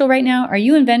in ventral right now? Are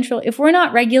you in ventral? If we're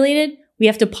not regulated, we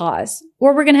have to pause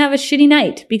or we're going to have a shitty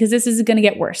night because this is going to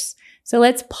get worse. So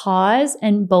let's pause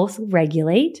and both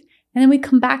regulate. And then we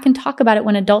come back and talk about it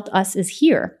when adult us is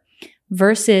here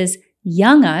versus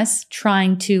young us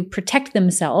trying to protect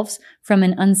themselves from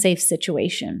an unsafe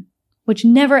situation, which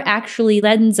never actually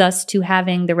lends us to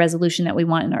having the resolution that we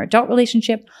want in our adult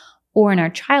relationship or in our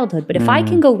childhood. But if I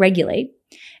can go regulate,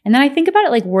 and then I think about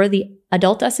it like we're the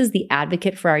adult us is the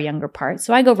advocate for our younger part.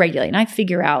 So I go regulate and I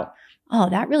figure out, oh,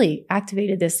 that really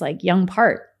activated this like young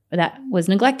part that was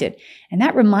neglected. And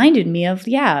that reminded me of,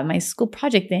 my school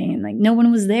project thing. And like no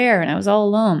one was there and I was all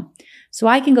alone. So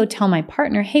I can go tell my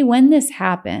partner, hey, when this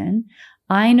happened,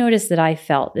 I noticed that I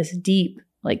felt this deep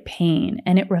like pain.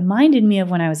 And it reminded me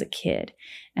of when I was a kid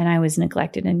and I was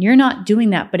neglected. And you're not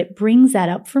doing that, but it brings that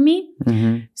up for me.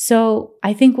 Mm-hmm. So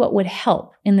I think what would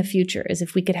help in the future is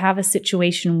if we could have a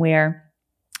situation where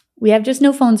we have just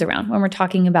no phones around when we're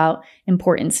talking about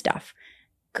important stuff.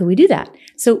 Could we do that?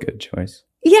 So good choice.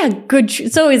 Yeah, good.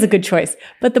 It's always a good choice.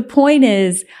 But the point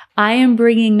is, I am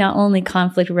bringing not only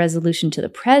conflict resolution to the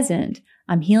present,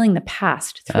 I'm healing the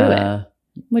past through it.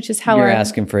 Which is how you're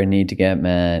asking for a need to get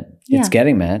met. Yeah. It's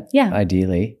getting met,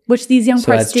 ideally. Which these young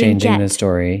parts didn't get. So that's changing the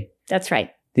story. That's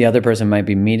right. The other person might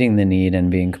be meeting the need and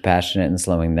being compassionate and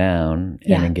slowing down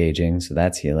and engaging. So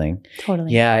that's healing.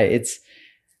 Totally. Yeah, it's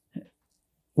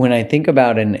when I think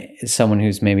about someone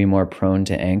who's maybe more prone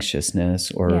to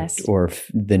anxiousness or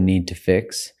the need to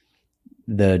fix,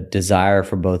 the desire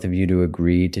for both of you to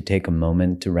agree to take a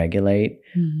moment to regulate,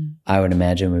 I would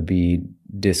imagine would be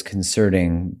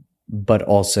disconcerting, but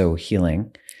also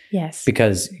healing. Yes.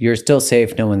 Because you're still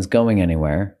safe. No one's going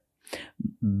anywhere,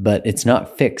 but it's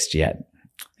not fixed yet,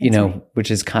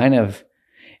 which is kind of,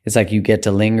 it's like you get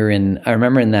to linger in. I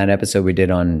remember in that episode we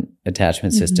did on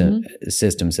attachment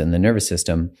systems and the nervous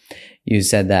system, you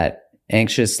said that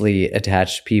anxiously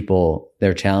attached people,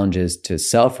 their challenge is to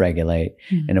self-regulate,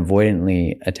 and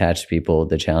avoidantly attached people,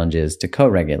 the challenge is to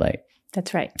co-regulate.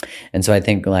 That's right. And so I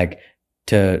think like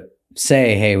to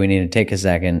say, hey, we need to take a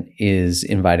second is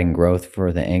inviting growth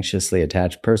for the anxiously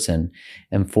attached person,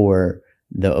 and for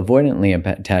the avoidantly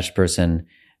attached person,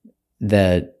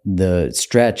 that the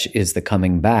stretch is the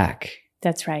coming back.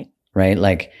 That's right. Right?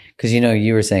 Like, because,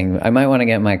 you were saying, I might want to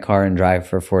get in my car and drive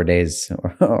for 4 days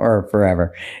or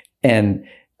forever. And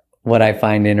what I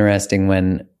find interesting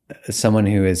when someone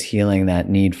who is healing that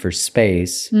need for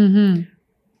space,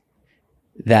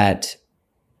 that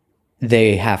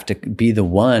they have to be the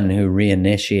one who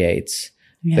reinitiates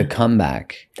the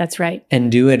comeback. That's right.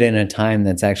 And do it in a time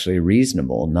that's actually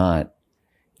reasonable, not,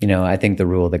 I think the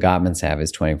rule the Gottmans have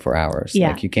is 24 hours. Yeah.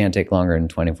 Like, you can't take longer than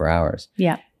 24 hours.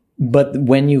 Yeah. But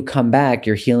when you come back,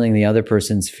 you're healing the other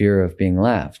person's fear of being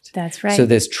left. That's right. So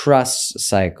this trust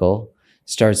cycle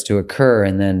starts to occur.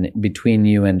 And then between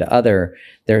you and other,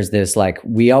 there's this like,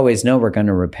 we always know we're going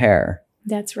to repair.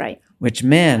 That's right. Which,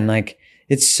 man, like,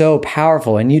 it's so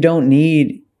powerful. And you don't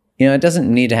need, it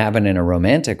doesn't need to happen in a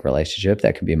romantic relationship.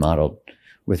 That can be modeled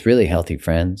with really healthy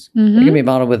friends. It can be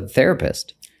modeled with a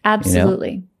therapist.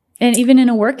 Absolutely. And even in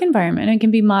a work environment, it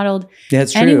can be modeled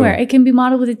anywhere. It can be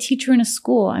modeled with a teacher in a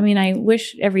school. I mean, I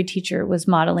wish every teacher was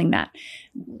modeling that,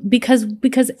 because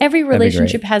every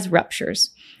relationship has ruptures,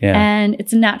 and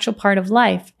it's a natural part of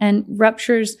life. And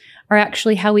ruptures are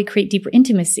actually how we create deeper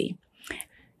intimacy.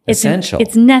 It's essential.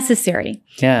 It's necessary.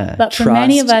 Yeah. But for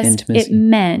many of us, it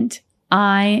meant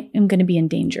I am going to be in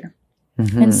danger.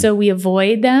 And so we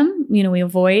avoid them. We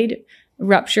avoid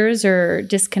ruptures or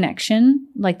disconnection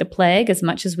like the plague as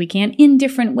much as we can in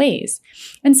different ways.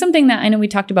 And something that I know we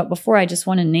talked about before, I just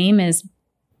want to name, is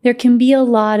there can be a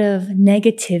lot of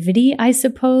negativity, I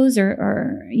suppose,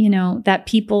 or that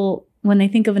people, when they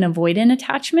think of an avoidant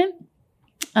attachment,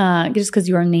 just because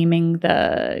you are naming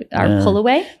our pull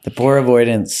away. The poor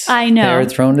avoidants. I know. They're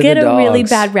thrown to the dogs. Get a really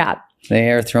bad rap.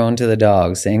 They are thrown to the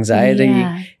dogs. Anxiety,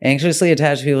 anxiously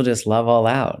attached people just love all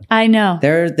out. I know.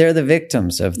 They're the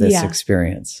victims of this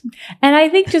experience. And I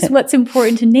think just what's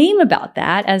important to name about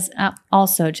that, as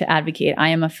also to advocate, I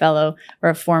am a fellow or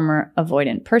a former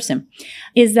avoidant person,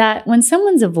 is that when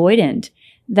someone's avoidant,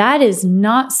 that is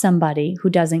not somebody who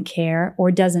doesn't care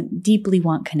or doesn't deeply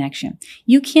want connection.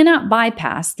 You cannot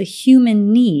bypass the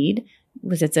human need,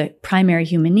 because it's a primary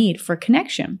human need for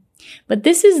connection. But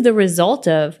this is the result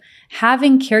of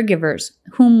having caregivers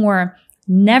whom were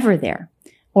never there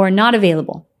or not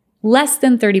available. Less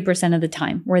than 30% of the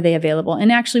time were they available.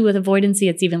 And actually with avoidancy,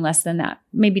 it's even less than that,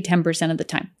 maybe 10% of the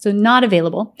time. So not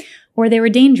available, or they were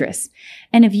dangerous.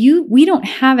 And we don't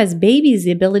have as babies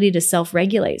the ability to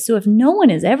self-regulate. So if no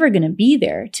one is ever going to be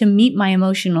there to meet my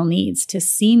emotional needs, to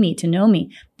see me, to know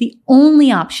me, the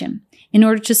only option in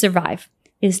order to survive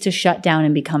is to shut down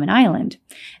and become an island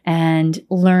and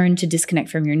learn to disconnect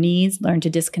from your needs, learn to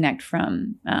disconnect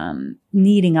from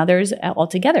needing others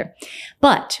altogether.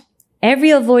 But every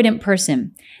avoidant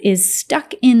person is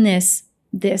stuck in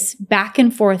this back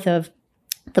and forth of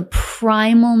the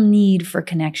primal need for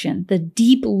connection, the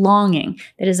deep longing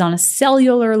that is on a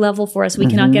cellular level for us. We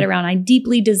cannot get around. I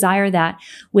deeply desire that,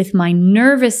 with my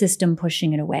nervous system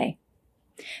pushing it away.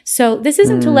 So this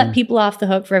isn't to let people off the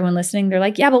hook. For everyone listening, they're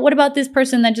like, yeah, but what about this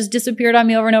person that just disappeared on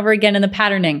me over and over again in the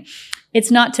patterning? It's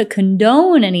not to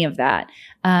condone any of that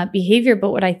behavior,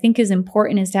 but what I think is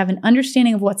important is to have an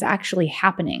understanding of what's actually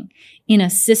happening in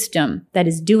a system that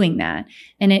is doing that.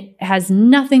 And it has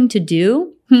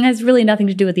really nothing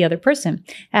to do with the other person.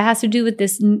 It has to do with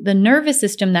the nervous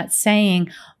system that's saying,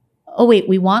 oh, wait,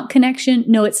 we want connection.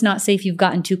 No, it's not safe. You've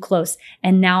gotten too close.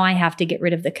 And now I have to get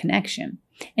rid of the connection.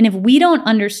 And if we don't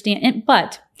understand it,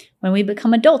 but when we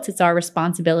become adults, it's our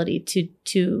responsibility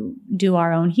to do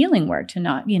our own healing work, to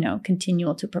not,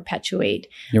 continue to perpetuate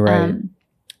You're right.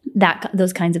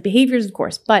 Those kinds of behaviors, of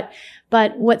course. But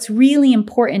what's really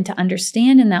important to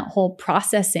understand in that whole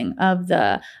processing of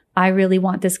the I really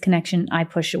want this connection, I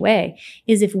push away,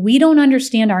 is if we don't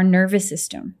understand our nervous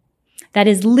system, that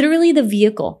is literally the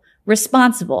vehicle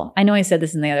responsible. I know I said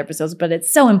this in the other episodes, but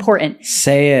it's so important.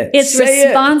 Say it. It's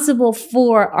responsible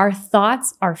for our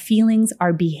thoughts, our feelings,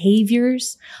 our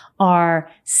behaviors, our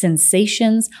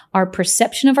sensations, our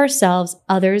perception of ourselves,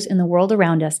 others, and the world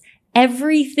around us.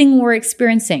 Everything we're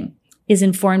experiencing is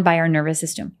informed by our nervous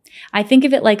system. I think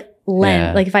of it like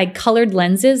lens, like if I had colored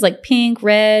lenses, like pink,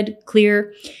 red,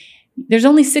 clear. There's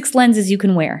only 6 lenses you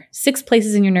can wear, 6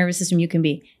 places in your nervous system you can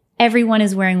be. Everyone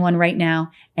is wearing one right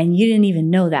now, and you didn't even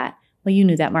know that. Well, you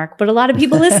knew that, Mark, but a lot of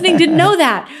people listening didn't know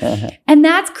that. And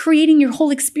that's creating your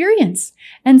whole experience.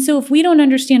 And so if we don't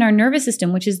understand our nervous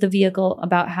system, which is the vehicle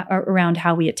around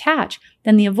how we attach,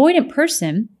 then the avoidant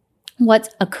person, what's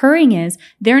occurring is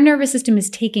their nervous system is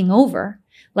taking over,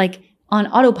 like on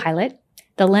autopilot.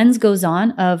 The lens goes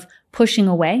on of pushing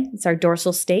away. It's our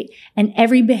dorsal state. And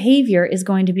every behavior is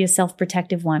going to be a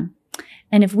self-protective one.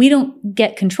 And if we don't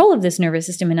get control of this nervous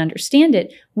system and understand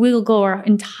it, we'll go our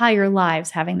entire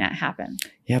lives having that happen.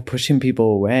 Yeah, pushing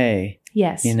people away.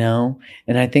 Yes. You know?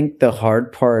 And I think the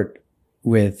hard part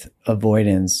with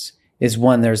avoidance is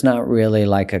one, there's not really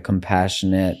like a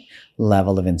compassionate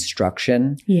level of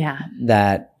instruction. Yeah.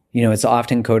 That, you know, it's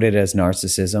often coded as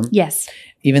narcissism. Yes.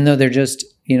 Even though they're just,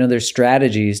 you know, there's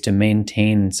strategies to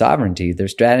maintain sovereignty.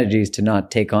 There's strategies to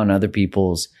not take on other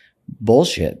people's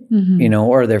bullshit, you know,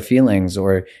 or their feelings,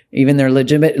 or even their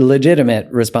legitimate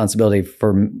responsibility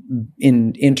for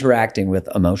interacting with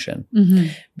emotion.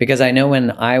 Because I know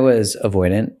when I was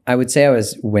avoidant, I would say I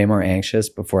was way more anxious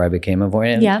before I became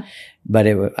avoidant. Yeah. But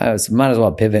I might as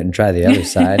well pivot and try the other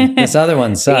side. This other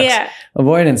one sucks. Yeah.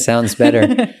 Avoidance sounds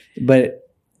better.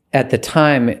 But at the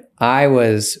time, I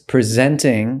was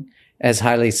presenting as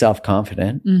highly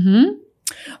self-confident.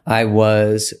 I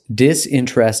was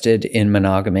disinterested in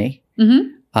monogamy.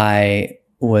 I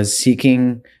was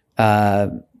seeking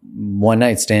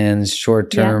one-night stands,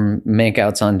 short-term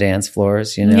makeouts on dance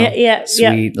floors, you know,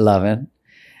 sweet loving.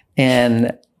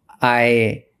 And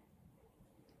I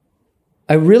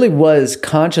really was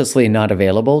consciously not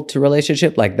available to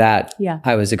relationship like that. Yeah.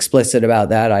 I was explicit about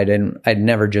that. I'd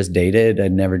never just dated.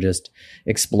 I'd never just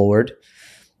explored.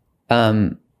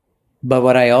 But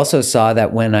what I also saw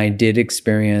that when I did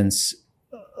experience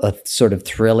a sort of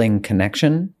thrilling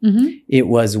connection, it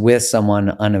was with someone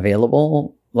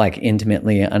unavailable, like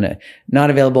intimately,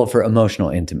 not available for emotional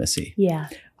intimacy. Yeah.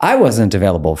 I wasn't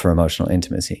available for emotional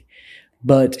intimacy.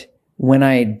 But when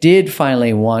I did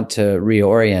finally want to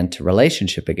reorient to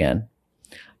relationship again,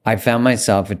 I found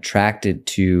myself attracted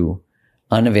to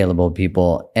unavailable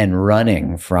people and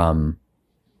running from,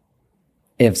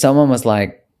 if someone was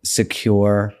like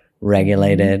secure,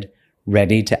 regulated,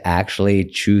 ready to actually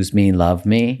choose me, love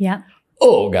me. Yeah.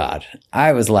 Oh God.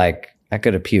 I was like, I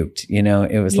could have puked, you know,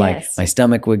 it was like my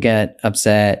stomach would get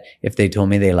upset. If they told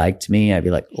me they liked me, I'd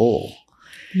be like, oh.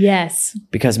 Yes.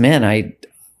 Because man,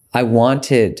 I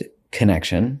wanted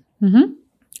connection.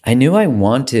 I knew I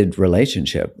wanted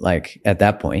relationship, like at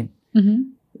that point,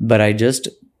 but I just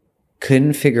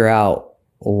couldn't figure out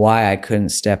why I couldn't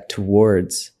step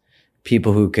towards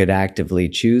people who could actively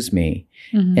choose me.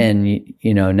 And,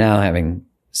 you know, now having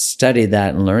studied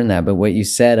that and learned that, but what you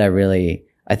said,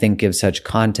 I think gives such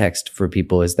context for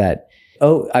people is that,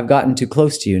 oh, I've gotten too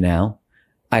close to you now.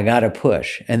 I got to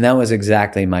push. And that was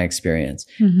exactly my experience.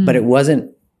 But it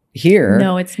wasn't here.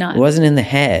 No, it's not. It wasn't in the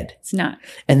head. It's not.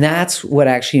 And that's what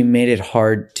actually made it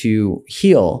hard to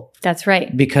heal. That's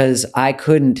right. Because I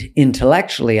couldn't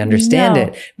intellectually understand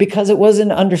it, because it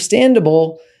wasn't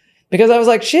understandable. Because I was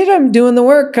like, shit, I'm doing the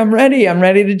work. I'm ready. I'm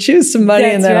ready to choose somebody.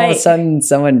 That's and then all of a right. sudden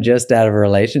someone just out of a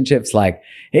relationship's like,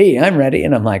 hey, I'm ready.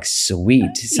 And I'm like,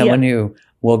 sweet. Someone who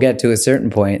will get to a certain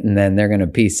point and then they're going to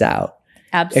peace out.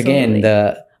 Absolutely. Again,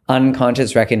 the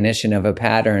unconscious recognition of a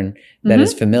pattern that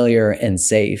is familiar and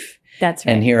safe. That's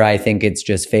right. And here I think it's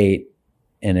just fate,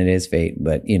 and it is fate,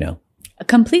 but you know.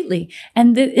 Completely.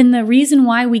 And the reason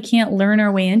why we can't learn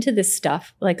our way into this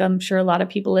stuff, like I'm sure a lot of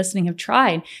people listening have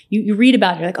tried, you read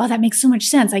about it, you're like, oh, that makes so much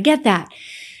sense. I get that.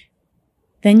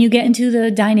 Then you get into the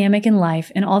dynamic in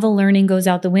life and all the learning goes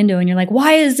out the window and you're like,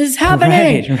 why is this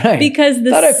happening? Right. Because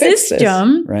the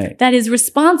system that is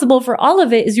responsible for all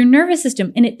of it is your nervous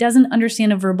system, and it doesn't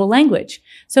understand a verbal language.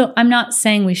 So I'm not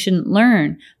saying we shouldn't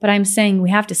learn, but I'm saying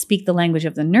we have to speak the language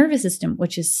of the nervous system,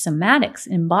 which is somatics,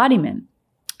 embodiment,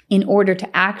 in order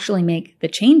to actually make the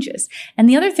changes. And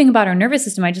the other thing about our nervous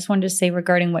system, I just wanted to say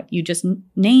regarding what you just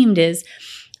named, is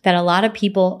that a lot of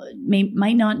people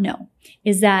might not know,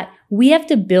 is that we have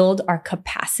to build our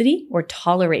capacity or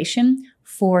toleration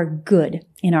for good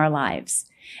in our lives.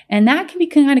 And that can be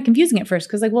kind of confusing at first,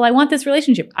 because like, well, I want this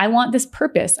relationship. I want this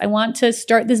purpose. I want to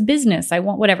start this business. I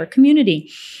want whatever, community.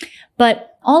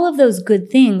 But all of those good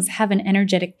things have an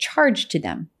energetic charge to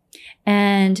them.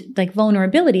 And like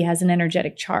vulnerability has an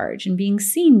energetic charge, and being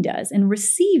seen does, and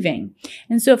receiving.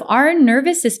 And so if our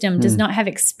nervous system does not have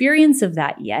experience of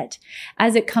that yet,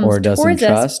 as it comes towards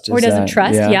us, or doesn't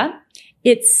trust,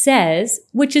 it says,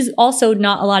 which is also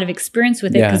not a lot of experience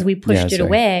with it because we pushed it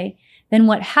away, then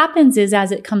what happens is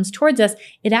as it comes towards us,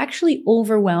 it actually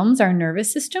overwhelms our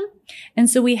nervous system. And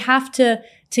so we have to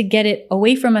get it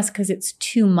away from us because it's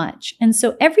too much. And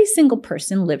so every single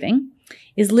person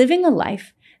is living a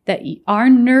life that our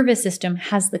nervous system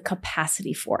has the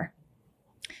capacity for.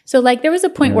 So like there was a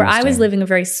point where I was living a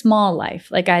very small life.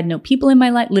 Like I had no people in my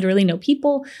life, literally no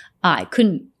people. I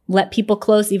couldn't let people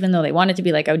close, even though they wanted to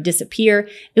be, like I would disappear.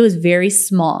 It was very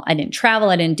small. I didn't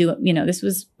travel. I didn't do it. You know, this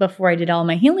was before I did all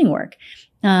my healing work.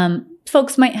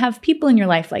 Folks might have people in your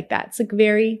life like that. It's like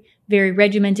very, very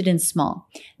regimented and small.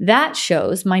 That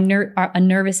shows my a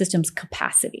nervous system's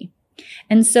capacity.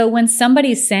 And so when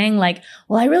somebody's saying like,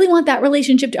 well, I really want that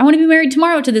relationship. I want to be married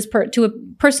tomorrow to this to a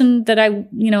person that I,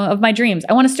 of my dreams.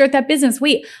 I want to start that business.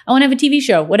 Wait, I want to have a TV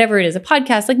show, whatever it is, a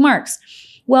podcast like Mark's.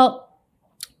 Well,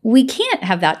 we can't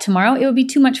have that tomorrow. It would be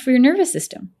too much for your nervous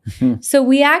system. So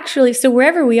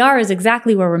wherever we are is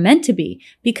exactly where we're meant to be,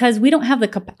 because I don't have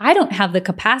the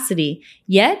capacity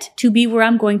yet to be where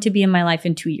I'm going to be in my life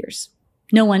in 2 years.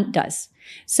 No one does.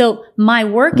 So my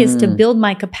work is to build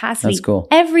my capacity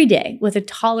every day with a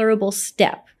tolerable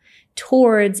step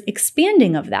towards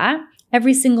expanding of that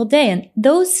every single day. And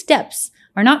those steps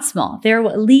are not small. They're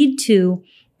what lead to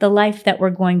the life that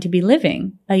we're going to be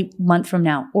living a month from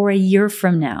now or a year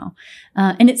from now.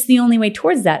 And it's the only way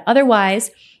towards that.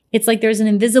 Otherwise, it's like there's an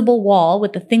invisible wall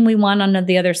with the thing we want on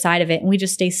the other side of it. And we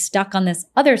just stay stuck on this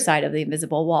other side of the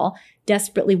invisible wall,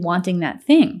 desperately wanting that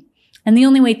thing. And the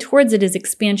only way towards it is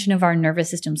expansion of our nervous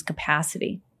system's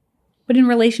capacity. But in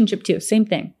relationship too, same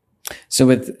thing. So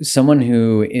with someone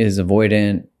who is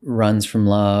avoidant, runs from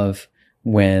love,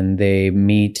 when they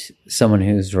meet someone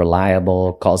who's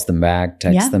reliable, calls them back,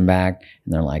 texts them back,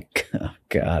 and they're like, oh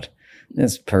God,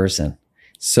 this person,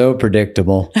 so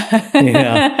predictable.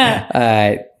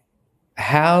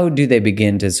 How do they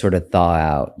begin to sort of thaw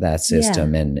out that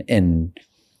system and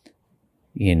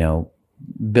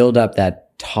build up that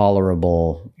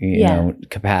tolerable,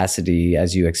 capacity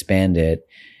as you expand it?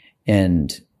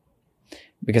 And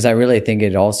because I really think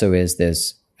it also is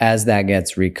this, as that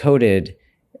gets recoded,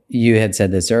 you had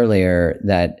said this earlier,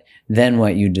 that then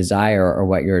what you desire or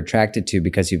what you're attracted to,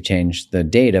 because you've changed the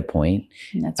data point.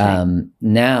 That's right.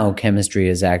 Now chemistry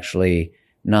is actually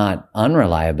not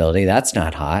unreliability. That's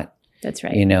not hot. That's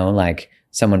right. Like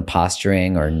someone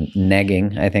posturing or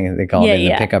negging, I think they call it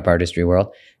in the pickup artistry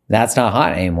world. That's not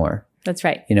hot anymore. That's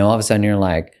right. All of a sudden you're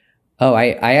like, oh,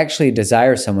 I actually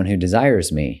desire someone who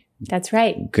desires me. That's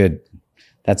right. Good.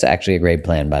 That's actually a great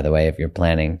plan, by the way, if you're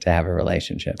planning to have a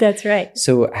relationship. That's right.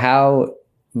 So how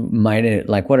might it,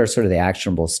 what are sort of the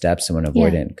actionable steps someone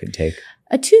avoidant could take?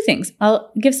 Two things.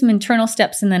 I'll give some internal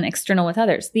steps and then external with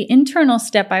others. The internal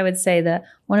step, I would say that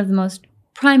one of the most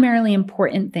primarily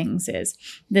important things is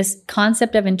this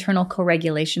concept of internal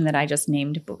co-regulation that I just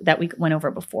named, that we went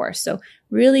over before. So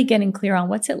really getting clear on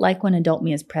what's it like when adult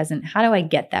me is present? How do I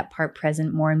get that part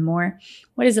present more and more?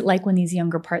 What is it like when these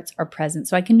younger parts are present?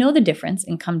 So I can know the difference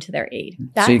and come to their aid.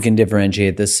 So you can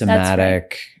differentiate the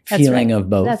somatic feeling of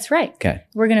both. That's right. Okay.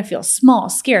 We're going to feel small,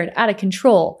 scared, out of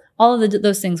control, all of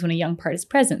those things when a young part is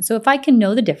present. So if I can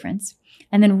know the difference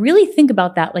and then really think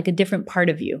about that like a different part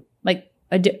of you,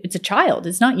 it's a child,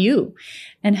 it's not you.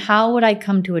 And how would I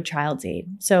come to a child's aid?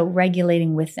 So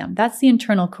regulating with them. That's the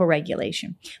internal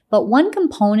co-regulation. But one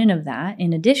component of that,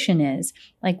 in addition, is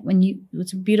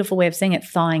it's a beautiful way of saying it,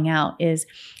 thawing out, is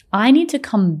I need to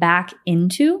come back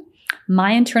into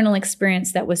my internal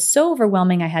experience that was so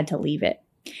overwhelming I had to leave it.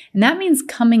 And that means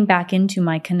coming back into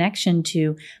my connection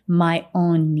to my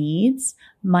own needs,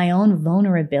 my own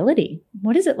vulnerability.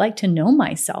 What is it like to know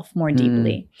myself more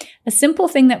deeply? A simple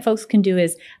thing that folks can do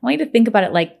is, I want you to think about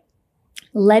it like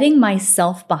letting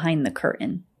myself behind the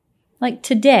curtain. Like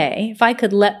today, if I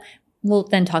could we'll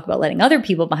then talk about letting other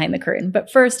people behind the curtain.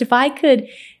 But first, if I could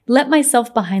let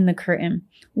myself behind the curtain,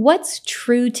 what's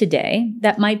true today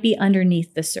that might be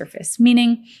underneath the surface?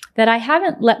 Meaning that I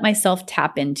haven't let myself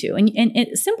tap into. And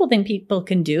a simple thing people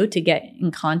can do to get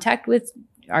in contact with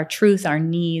our truth, our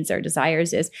needs, our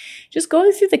desires is just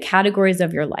go through the categories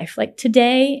of your life. Like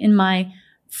today in my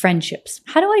friendships,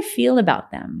 how do I feel about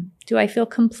them? Do I feel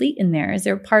complete in there? Is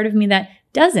there a part of me that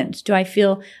doesn't? Do I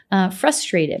feel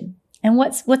frustrated? And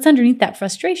what's underneath that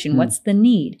frustration? What's the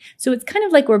need? So it's kind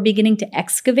of like we're beginning to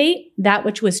excavate that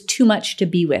which was too much to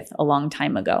be with a long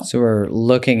time ago. So we're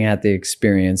looking at the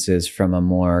experiences from a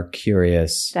more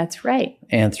curious. That's right.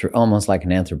 Almost like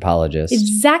an anthropologist.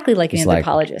 Exactly like an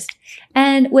anthropologist.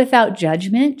 And without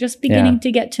judgment, just beginning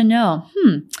to get to know,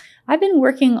 I've been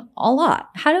working a lot.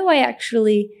 How do I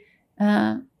actually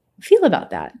feel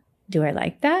about that? Do I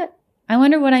like that? I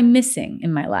wonder what I'm missing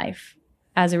in my life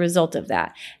as a result of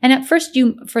that. And at first,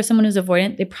 for someone who's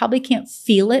avoidant, they probably can't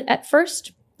feel it at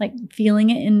first, like feeling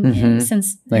it in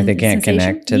sense. Like they can't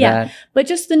connect to that. But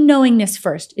just the knowingness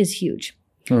first is huge.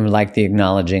 Like the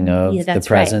acknowledging of the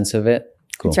presence of it.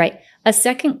 Cool. That's right. A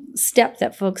second step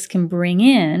that folks can bring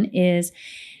in is,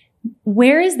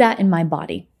 where is that in my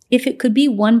body? If it could be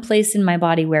one place in my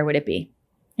body, where would it be?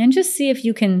 And just see if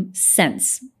you can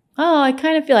sense, I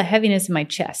kind of feel a heaviness in my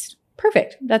chest.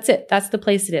 Perfect. That's it. That's the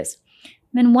place it is.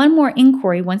 Then one more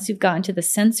inquiry once you've gotten to the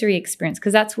sensory experience,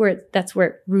 because that's where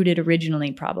it rooted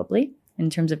originally probably in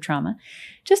terms of trauma.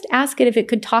 Just ask it if it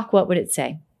could talk, what would it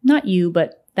say? Not you,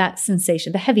 but that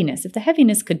sensation, the heaviness. If the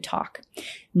heaviness could talk,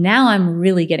 now I'm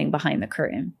really getting behind the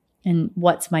curtain. And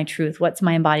what's my truth? What's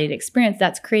my embodied experience?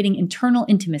 That's creating internal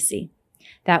intimacy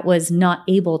that was not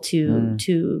able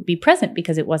to be present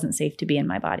because it wasn't safe to be in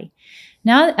my body.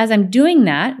 Now, as I'm doing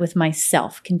that with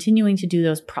myself, continuing to do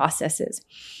those processes,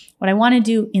 what I want to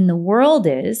do in the world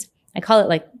is, I call it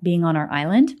like being on our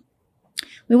island.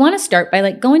 We want to start by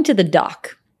like going to the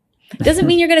dock. It doesn't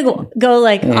mean you're going to go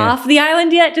like off the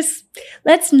island yet. Just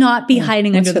let's not be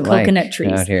hiding under the coconut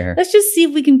trees. Out here? Let's just see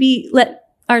if we can let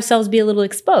ourselves be a little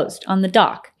exposed on the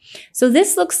dock. So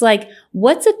this looks like,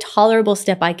 what's a tolerable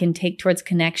step I can take towards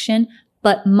connection?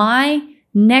 But my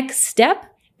next step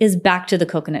is back to the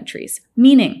coconut trees.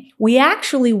 Meaning we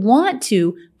actually want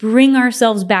to bring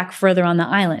ourselves back further on the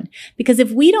island. Because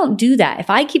if we don't do that, if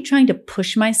I keep trying to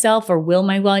push myself or will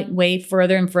my way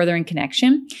further and further in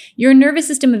connection, your nervous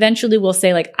system eventually will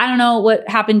say like, I don't know what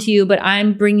happened to you, but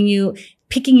I'm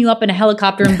picking you up in a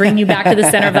helicopter and bringing you back to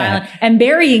the center of the island and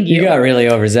burying you. You got really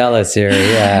overzealous here.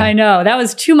 Yeah. I know. That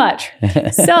was too much.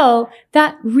 So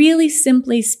that really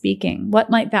simply speaking,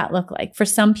 what might that look like? For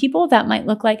some people, that might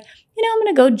look like, I'm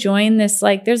going to go join this,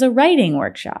 like there's a writing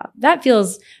workshop. That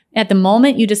feels, at the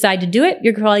moment you decide to do it,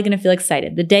 you're probably going to feel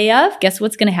excited. The day of, guess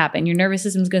what's going to happen? Your nervous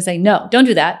system is going to say, no, don't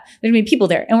do that. There's going to be people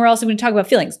there. And we're also going to talk about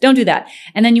feelings. Don't do that.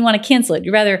 And then you want to cancel it.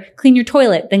 You'd rather clean your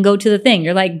toilet than go to the thing.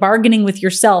 You're like bargaining with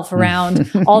yourself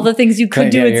around all the things you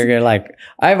could do. Yeah, you're gonna like,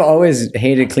 I've always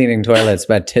hated cleaning toilets,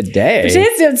 but today.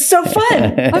 It's so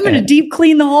fun. I'm going to deep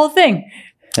clean the whole thing.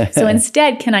 So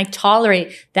instead, can I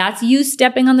tolerate? That's you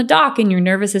stepping on the dock and your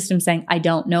nervous system saying, I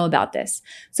don't know about this.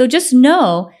 So just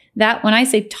know that when I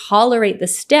say tolerate the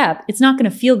step, it's not going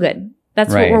to feel good.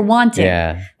 That's right. What we're wanting.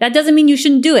 Yeah. That doesn't mean you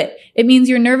shouldn't do it. It means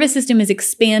your nervous system is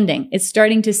expanding. It's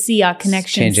starting to see a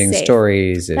connection. It's changing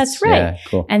stories. That's right. Yeah,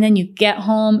 cool. And then you get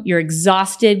home, you're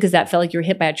exhausted because that felt like you were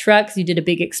hit by a truck because you did a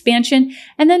big expansion.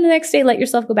 And then the next day, let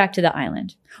yourself go back to the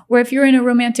island. Or if you're in a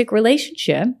romantic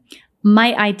relationship,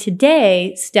 might I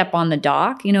today step on the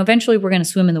dock? Eventually we're going to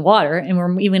swim in the water and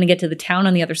we're even going to get to the town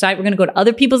on the other side. We're going to go to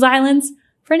other people's islands.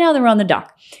 For now, they're on the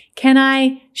dock. Can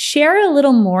I share a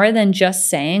little more than just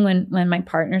saying when my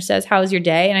partner says, how was your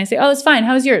day? And I say, oh, it's fine.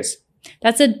 How was yours?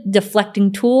 That's a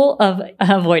deflecting tool of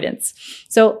avoidance.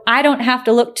 So I don't have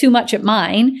to look too much at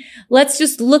mine. Let's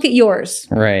just look at yours.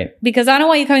 Right. Because I don't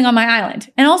want you coming on my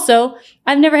island. And also,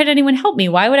 I've never had anyone help me.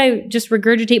 Why would I just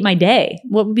regurgitate my day?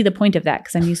 What would be the point of that?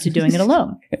 Because I'm used to doing it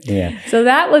alone. Yeah. So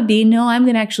that would be, no, I'm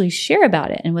going to actually share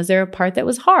about it. And was there a part that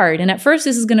was hard? And at first,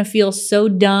 this is going to feel so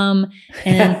dumb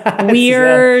and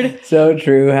weird. So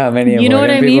true. How many you know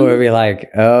what I mean? People would be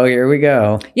like, oh, here we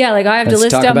go. Yeah, like I have to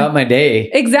list talk about my day.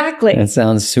 Exactly. That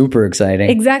sounds super exciting.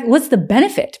 Exactly. What's the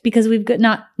benefit? Because we've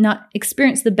not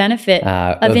experienced the benefit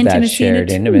of intimacy. That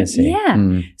shared intimacy.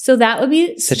 Yeah. So that would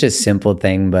be such a simple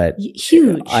thing, but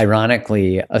huge.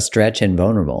 Ironically, a stretch and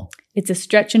vulnerable. It's a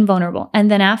stretch and vulnerable. And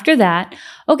then after that,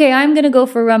 okay, I'm going to go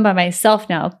for a run by myself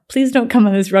now. Please don't come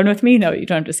on this run with me. No, you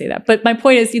don't have to say that. But my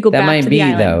point is, you go back to the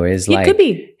island. That might be, though, is like, it could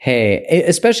be. Hey,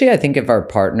 especially I think if our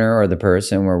partner or the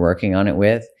person we're working on it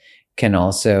with can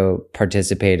also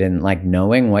participate in like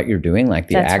knowing what you're doing, like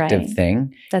the active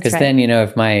thing. Because then,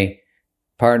 if my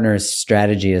partner's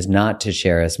strategy is not to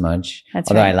share as much.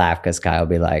 Although I laugh because Kyle will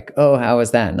be like, oh, how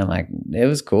was that? And I'm like, it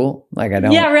was cool. Like I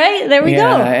don't. Yeah, right. There we go.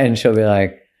 And she'll be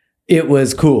like, it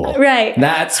was cool. Right.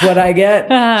 That's what I get.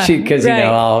 Because,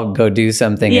 I'll go do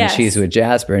something and she's with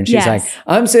Jasper and she's like,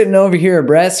 I'm sitting over here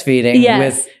breastfeeding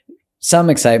with some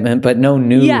excitement, but no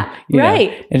new. Yeah,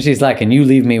 right. And she's like, and you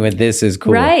leave me with this is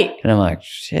cool. Right. And I'm like,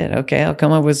 shit, okay, I'll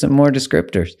come up with some more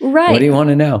descriptors. Right. What do you want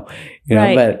to know?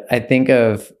 But I think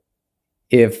of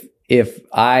if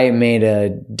I made a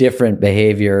different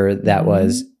behavior that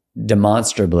was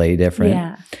demonstrably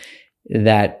different,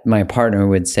 that my partner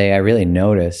would say, I really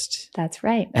noticed. That's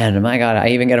right. And my God, I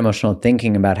even get emotional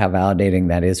thinking about how validating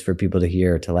that is for people to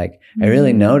hear, to like, I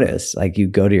really noticed, like you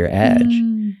go to your edge.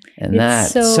 And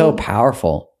that's so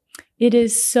powerful. It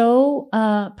is so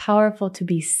powerful to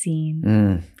be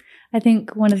seen. I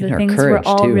think one of the things we're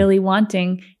all really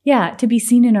wanting, to be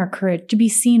seen in our courage, to be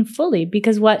seen fully.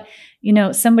 Because what,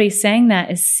 somebody saying that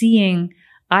is seeing,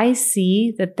 I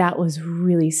see that was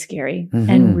really scary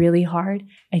and really hard,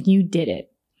 and you did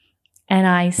it. And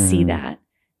I see that.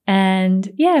 And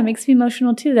it makes me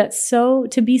emotional too. That's so,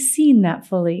 to be seen that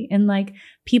fully, and like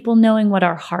people knowing what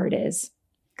our heart is.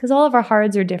 because all of our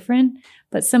hards are different,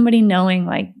 but somebody knowing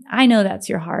like, I know that's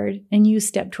your hard and you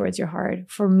step towards your hard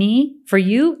for me, for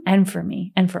you, and for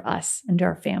me, and for us, and to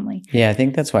our family. Yeah, I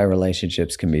think that's why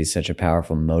relationships can be such a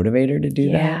powerful motivator to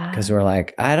do that. Because we're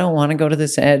like, I don't want to go to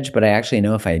this edge, but I actually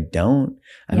know if I don't,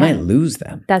 I might lose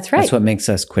them. That's right. That's what makes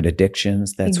us quit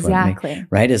addictions. That's exactly.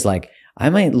 right? Is like, I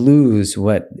might lose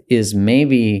what is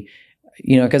maybe,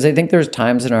 because I think there's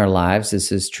times in our lives,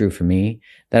 this is true for me,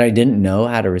 that I didn't know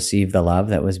how to receive the love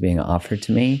that was being offered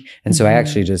to me. And so I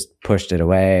actually just pushed it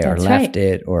away or left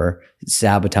it or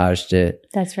sabotaged it.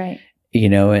 That's right.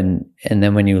 And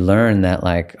then when you learn that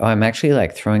like, oh, I'm actually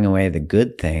like throwing away the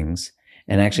good things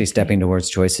and actually stepping towards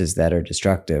choices that are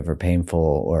destructive or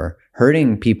painful or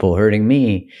hurting people, hurting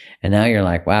me. And now you're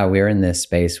like, wow, we're in this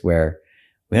space where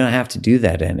we don't have to do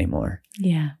that anymore.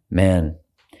 Yeah. Man.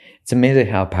 It's amazing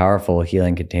how powerful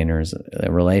healing containers,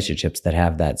 relationships that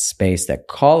have that space that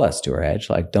call us to our edge,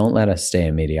 like don't let us stay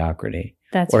in mediocrity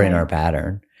in our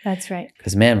pattern. That's right.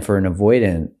 Because man, for an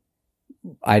avoidant,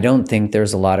 I don't think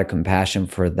there's a lot of compassion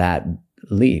for that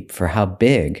leap, for how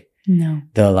big. No.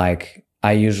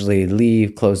 I usually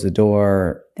leave, close the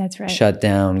door, that's right, shut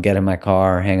down, get in my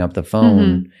car, hang up the phone.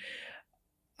 Mm-hmm.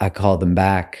 I call them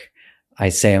back. I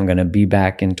say I'm going to be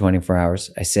back in 24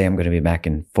 hours. I say I'm going to be back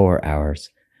in 4 hours.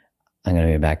 I'm going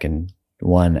to be back in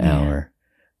 1 hour.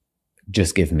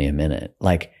 Just give me a minute.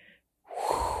 Like,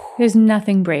 there's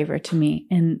nothing braver to me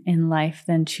in life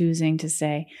than choosing to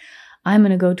say, I'm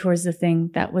going to go towards the thing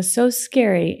that was so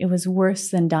scary. It was worse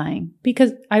than dying,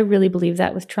 because I really believe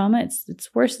that with trauma,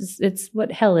 it's worse. It's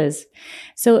what hell is.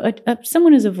 So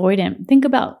someone who's avoidant, think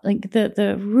about like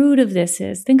the root of this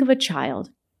is, think of a child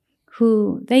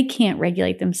who they can't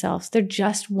regulate themselves. They're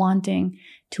just wanting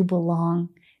to belong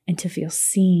and to feel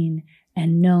seen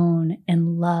and known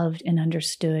and loved and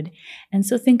understood. And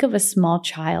so think of a small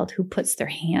child who puts their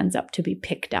hands up to be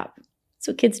picked up. That's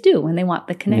what kids do when they want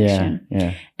the connection.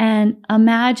 Yeah. And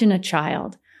imagine a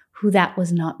child who that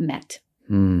was not met.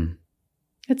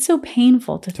 It's so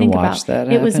painful to think about.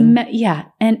 That it was met,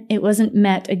 and it wasn't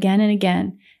met again and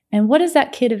again. And what does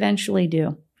that kid eventually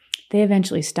do? They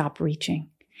eventually stop reaching.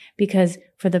 Because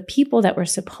for the people that were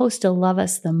supposed to love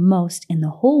us the most in the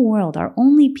whole world are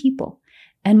only people.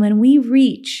 And when we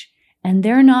reach and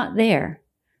they're not there,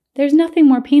 there's nothing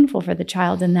more painful for the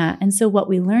child than that. And so what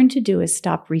we learn to do is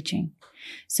stop reaching.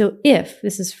 So if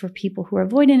this is for people who are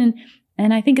avoidant,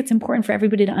 and I think it's important for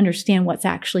everybody to understand what's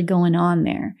actually going on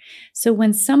there. So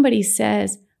when somebody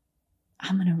says,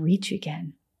 I'm going to reach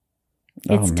again,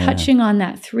 it's touching on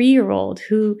that 3-year-old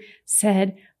who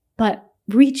said, but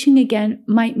reaching again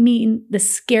might mean the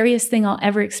scariest thing I'll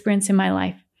ever experience in my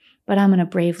life, but I'm going to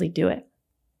bravely do it.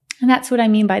 And that's what I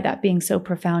mean by that being so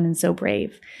profound and so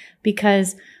brave,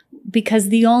 because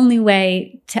the only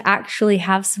way to actually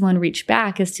have someone reach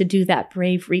back is to do that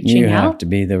brave reaching out. You have to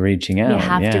be the reaching out. You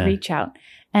have to reach out.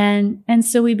 And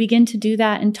so we begin to do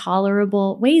that in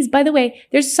tolerable ways. By the way,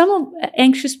 there's some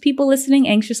anxious people listening,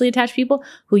 anxiously attached people,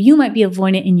 who you might be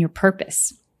avoidant in your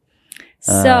purpose.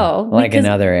 So in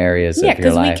other areas of your life. Yeah,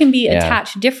 because we can be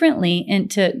attached differently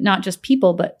into not just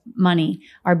people, but money,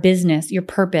 our business, your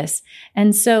purpose.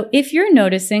 And so if you're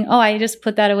noticing, I just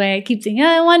put that away, I keep thinking,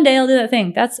 one day I'll do that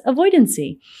thing. That's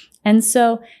avoidancy. And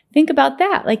so think about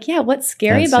that. Like, what's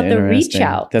scary about the reach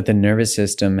out? That the nervous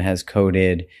system has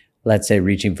coded, let's say,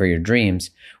 reaching for your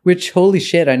dreams, which, holy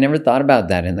shit, I never thought about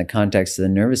that in the context of the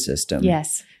nervous system.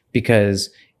 Yes. Because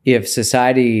if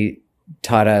society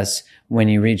taught us, when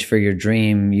you reach for your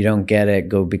dream, you don't get it,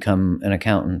 go become an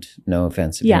accountant. No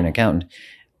offense if you're an accountant.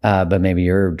 But maybe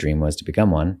your dream was to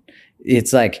become one.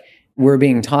 It's like we're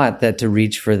being taught that to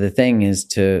reach for the thing is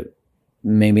to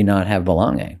maybe not have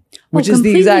belonging, which is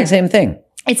the exact same thing.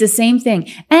 It's the same thing.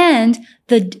 And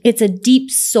it's a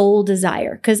deep soul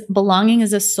desire, because belonging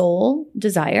is a soul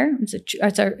desire.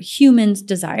 It's a human's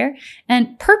desire.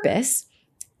 And purpose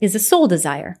is a soul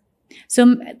desire.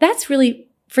 So that's really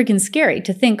freaking scary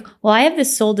to think, I have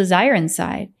this soul desire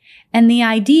inside. And the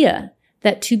idea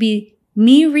that to be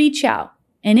me reach out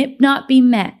and it not be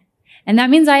met, and that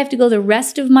means I have to go the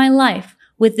rest of my life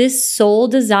with this soul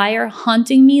desire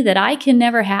haunting me that I can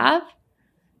never have,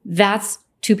 that's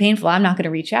too painful. I'm not going to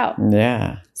reach out.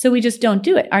 Yeah. So we just don't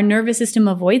do it. Our nervous system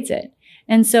avoids it.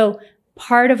 And so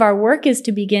part of our work is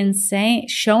to begin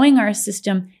showing our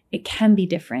system it can be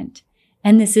different.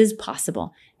 And this is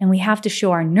possible. And we have to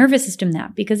show our nervous system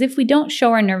that, because if we don't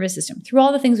show our nervous system through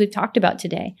all the things we've talked about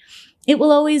today, it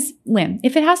will always win.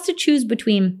 If it has to choose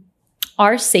between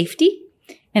our safety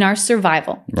and our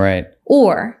survival, right,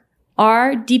 or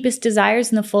our deepest desires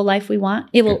and the full life we want,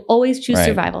 it will always choose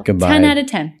survival. Goodbye. 10 out of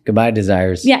 10. Goodbye,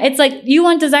 desires. Yeah, it's like, you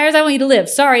want desires, I want you to live.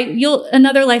 Sorry,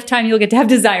 another lifetime you'll get to have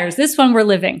desires. This one we're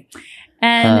living.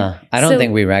 And I don't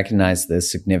think we recognize the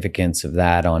significance of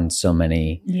that on so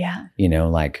many,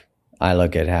 like I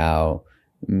look at how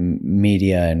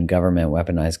media and government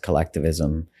weaponize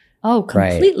collectivism. Oh,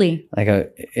 completely. Right?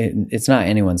 Like it's not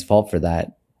anyone's fault for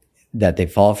that they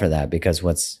fall for that, because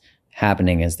what's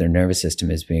happening is their nervous system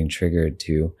is being triggered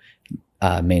to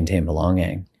maintain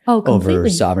belonging over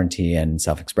sovereignty and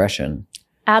self-expression.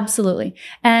 Absolutely.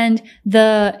 And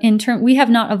we have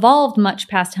not evolved much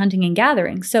past hunting and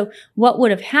gathering. So what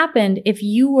would have happened if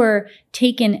you were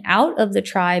taken out of the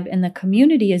tribe and the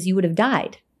community is you would have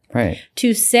died. Right.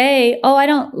 To say, oh, I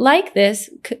don't like this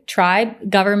tribe,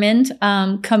 government,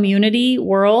 community,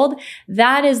 world,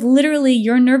 that is literally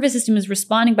your nervous system is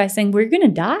responding by saying, we're going to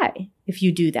die if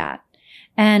you do that.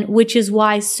 And which is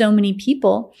why so many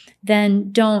people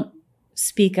then don't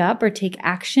speak up or take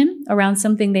action around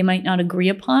something they might not agree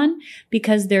upon,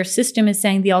 because their system is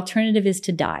saying the alternative is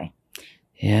to die.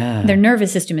 Yeah. Their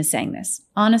nervous system is saying this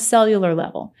on a cellular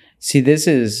level. See,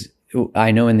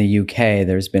 I know in the UK,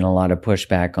 there's been a lot of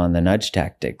pushback on the nudge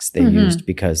tactics they used,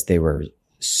 because they were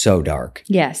so dark.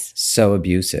 Yes. So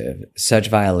abusive, such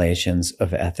violations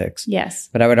of ethics. Yes.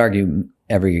 But I would argue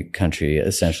every country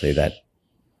essentially that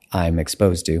I'm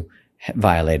exposed to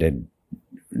violated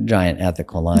giant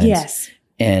ethical lines. Yes.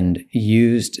 And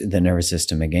used the nervous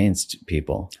system against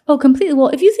people. Oh, completely. Well,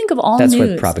 if you think of all news. That's news.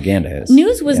 what propaganda is.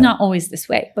 News was not always this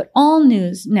way, but all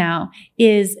news now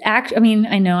is I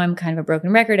know I'm kind of a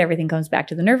broken record. Everything comes back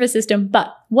to the nervous system, but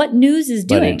what news is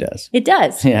doing. But it does. It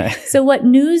does. Yeah. So what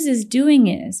news is doing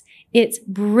is it's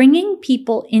bringing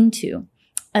people into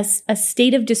a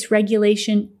state of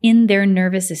dysregulation in their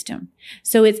nervous system.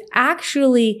 So it's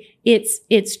actually,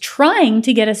 it's trying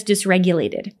to get us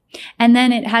dysregulated. And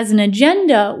then it has an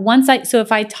agenda. So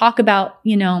if I talk about,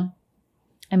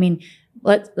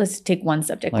 let's take one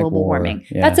subject, like global warming.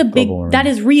 Yeah, that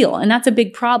is real. And that's a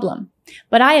big problem.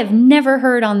 But I have never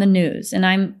heard on the news, and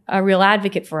I'm a real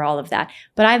advocate for all of that,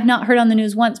 but I've not heard on the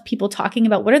news once people talking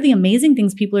about what are the amazing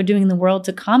things people are doing in the world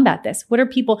to combat this?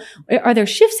 Are there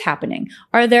shifts happening?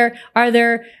 Are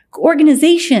there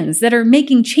organizations that are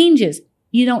making changes?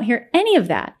 You don't hear any of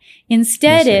that.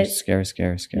 Instead, it's scary.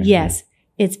 Yes.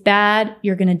 It's bad.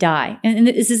 You're going to die. And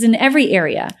this is in every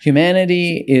area.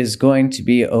 Humanity is going to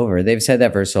be over. They've said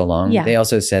that for so long. Yeah. They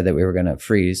also said that we were going to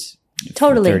freeze.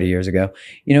 Totally. 30 years ago.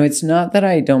 It's not that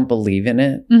I don't believe in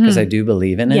it, because I do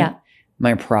believe in it. Yeah.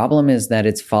 My problem is that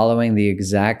it's following the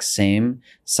exact same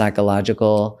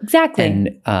psychological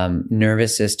and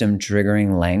nervous system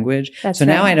triggering language.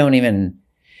 Now I don't even,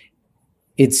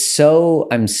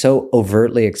 I'm so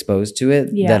overtly exposed to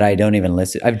it that I don't even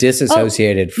listen. I've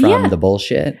disassociated from the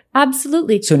bullshit.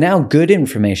 Absolutely. So now good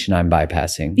information I'm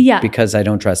bypassing because I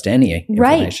don't trust any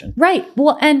information. Right.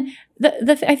 Well, and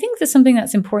I think that something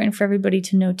that's important for everybody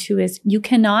to know too is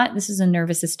this is a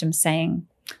nervous system saying,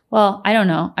 well, I don't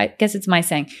know. I guess it's my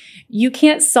saying, you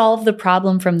can't solve the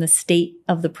problem from the state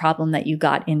of the problem that you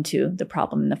got into the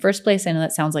problem in the first place. I know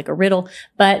that sounds like a riddle,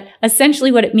 but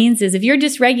essentially what it means is if you're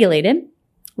dysregulated,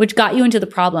 which got you into the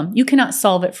problem, you cannot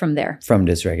solve it from there. From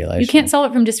dysregulation. You can't solve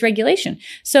it from dysregulation.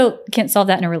 So you can't solve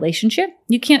that in a relationship.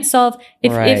 You can't solve,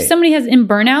 if somebody has in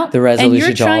burnout. The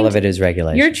resolution to all of it is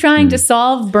regulation. You're trying to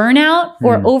solve burnout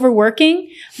or overworking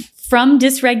from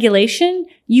dysregulation,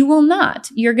 you will not.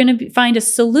 You're going to find a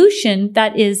solution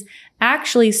that is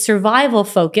actually survival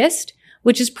focused,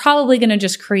 which is probably going to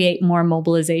just create more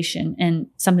mobilization and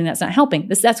something that's not helping.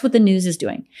 That's what the news is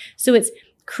doing. So it's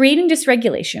creating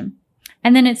dysregulation.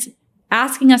 And then it's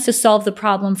asking us to solve the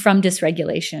problem from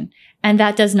dysregulation. And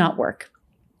that does not work.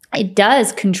 It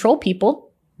does control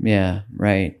people. Yeah,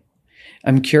 right.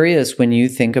 I'm curious when you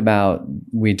think about,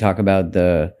 we talk about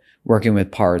the working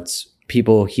with parts,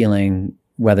 people healing,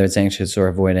 whether it's anxious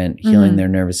or avoidant, healing their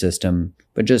nervous system,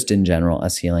 but just in general,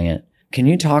 us healing it. Can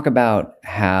you talk about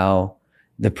how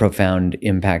the profound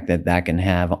impact that can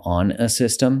have on a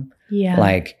system? Yeah.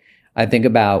 Like I think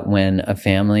about when a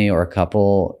family or a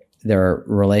couple, their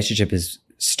relationship is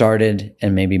started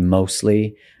and maybe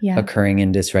mostly occurring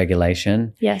in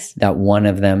dysregulation. Yes. That one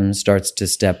of them starts to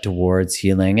step towards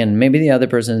healing, and maybe the other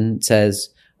person says,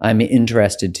 I'm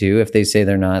interested too. If they say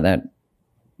they're not,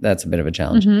 that's a bit of a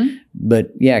challenge.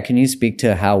 But yeah, can you speak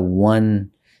to how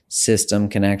one system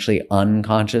can actually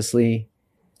unconsciously?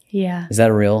 Yeah. Is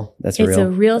that real? That's a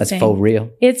real thing. That's faux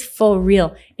real. It's faux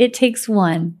real. It takes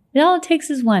one. All it takes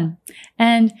is one.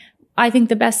 And I think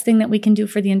the best thing that we can do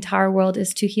for the entire world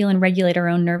is to heal and regulate our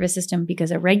own nervous system,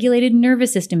 because a regulated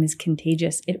nervous system is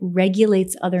contagious. It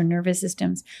regulates other nervous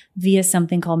systems via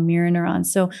something called mirror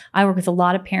neurons. So I work with a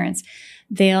lot of parents.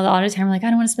 They a lot of the time are like, I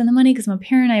don't want to spend the money because I'm a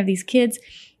parent. I have these kids.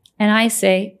 And I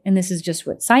say, and this is just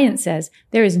what science says,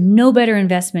 there is no better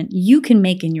investment you can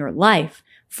make in your life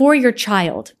for your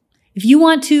child. If you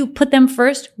want to put them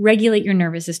first, regulate your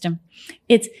nervous system.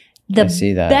 It's the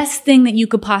best thing that you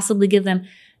could possibly give them.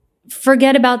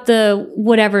 Forget about the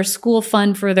whatever school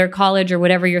fund for their college or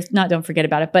whatever don't forget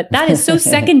about it, but that is so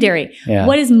secondary. Yeah.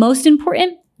 What is most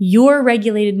important? Your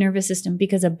regulated nervous system,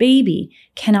 because a baby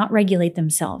cannot regulate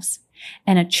themselves.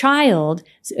 And a child,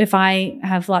 if I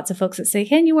have lots of folks that say,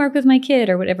 can you work with my kid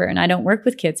or whatever? And I don't work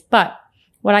with kids, but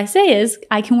what I say is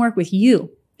I can work with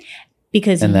you.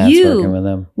 Because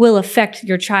you will affect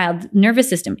your child's nervous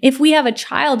system. If we have a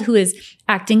child who is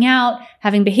acting out,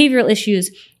 having behavioral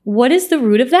issues, what is the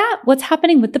root of that? What's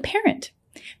happening with the parent?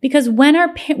 Because when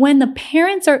the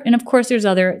parents are, and of course there's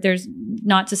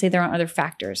not to say there aren't other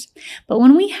factors, but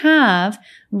when we have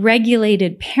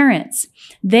regulated parents,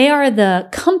 they are the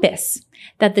compass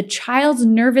that the child's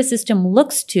nervous system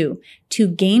looks to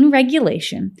gain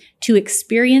regulation, to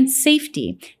experience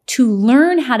safety, to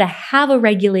learn how to have a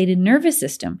regulated nervous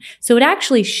system. So it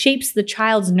actually shapes the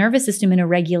child's nervous system in a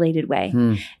regulated way.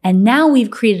 And now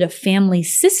we've created a family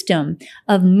system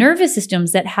of nervous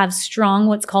systems that have strong,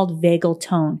 what's called vagal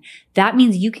tone. That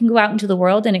means you can go out into the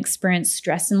world and experience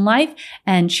stress in life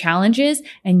and challenges,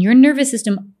 and your nervous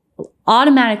system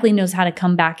automatically knows how to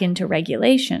come back into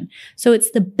regulation. So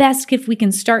it's the best gift we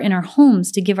can start in our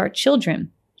homes to give our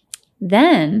children.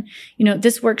 Then,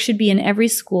 this work should be in every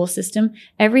school system,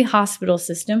 every hospital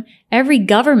system, every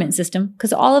government system,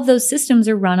 because all of those systems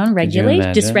are run on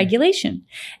dysregulation.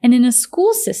 And in a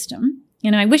school system,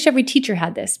 I wish every teacher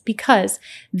had this, because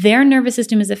their nervous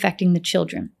system is affecting the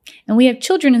children. And we have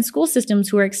children in school systems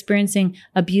who are experiencing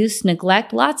abuse,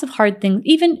 neglect, lots of hard things.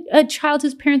 Even a child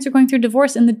whose parents are going through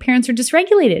divorce and the parents are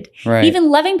dysregulated. Right.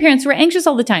 Even loving parents who are anxious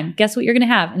all the time. Guess what you're going to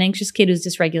have? An anxious kid who's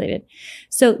dysregulated.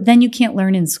 So then you can't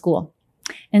learn in school.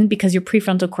 And because your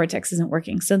prefrontal cortex isn't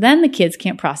working. So then the kids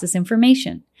can't process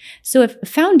information. So if a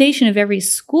foundation of every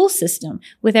school system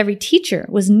with every teacher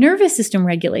was nervous system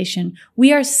regulation,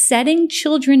 we are setting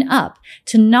children up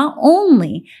to not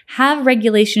only have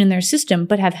regulation in their system,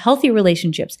 but have healthy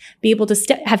relationships, be able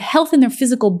to have health in their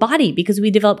physical body, because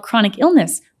we develop chronic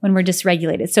illness when we're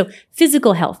dysregulated. So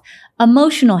physical health,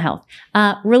 emotional health,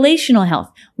 relational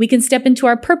health. We can step into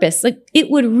our purpose. Like,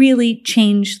 it would really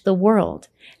change the world.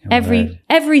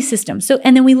 Every system. So,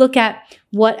 and then we look at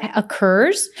what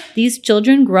occurs. These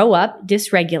children grow up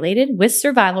dysregulated with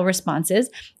survival responses,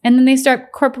 and then they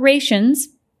start corporations.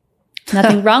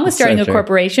 Nothing wrong with starting a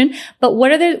corporation, but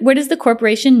what is the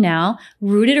corporation now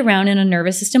rooted around in a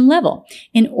nervous system level?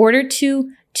 In order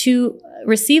to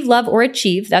receive, love, or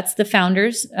achieve, that's the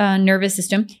founder's nervous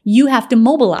system, you have to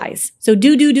mobilize. So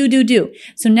do.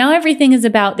 So now everything is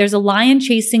about, there's a lion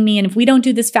chasing me, and if we don't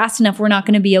do this fast enough, we're not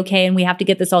going to be okay, and we have to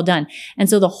get this all done. And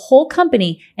so the whole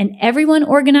company and everyone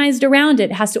organized around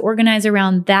it has to organize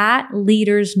around that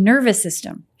leader's nervous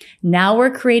system. Now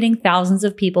we're creating thousands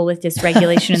of people with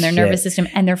dysregulation in their nervous system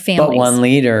and their families. But one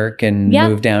leader can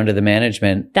move down to the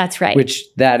management. That's right. Which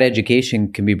that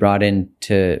education can be brought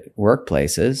into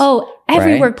workplaces. Oh,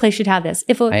 every workplace should have this.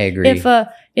 I agree.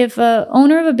 If a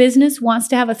owner of a business wants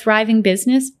to have a thriving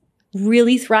business,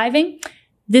 really thriving,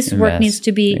 this work needs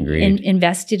to be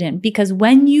invested in, because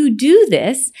when you do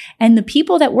this and the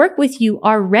people that work with you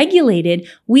are regulated,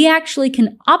 we actually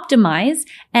can optimize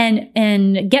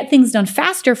and get things done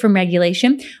faster from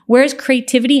regulation. Where's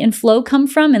creativity and flow come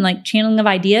from, and like channeling of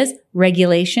ideas?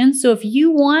 Regulation. So if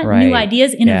you want new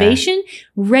ideas, innovation,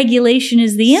 regulation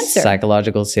is the answer.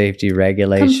 Psychological safety,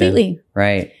 regulation. Completely.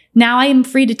 Right. Now I am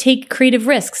free to take creative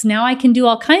risks. Now I can do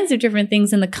all kinds of different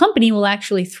things, and the company will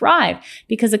actually thrive,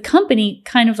 because a company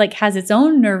kind of like has its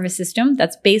own nervous system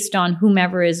that's based on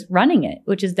whomever is running it,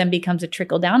 which is then becomes a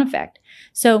trickle down effect.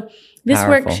 So this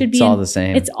work should be all the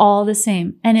same. It's all the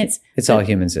same. And it's all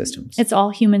human systems. It's all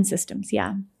human systems.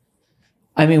 Yeah.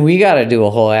 I mean, we got to do a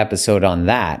whole episode on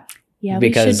that. Yeah,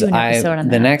 because we should do an episode on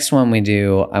that. The next one we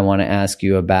do, I want to ask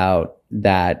you about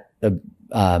that,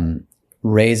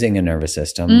 raising a nervous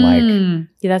system,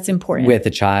 that's important with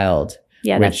a child.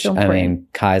 Yeah, that's so important. I mean,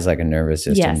 Kai's like a nervous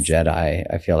system Jedi.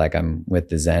 I feel like I'm with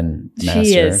the Zen master.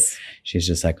 She is. She's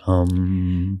just like,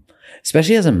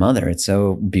 especially as a mother, it's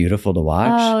so beautiful to watch.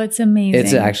 Oh, it's amazing.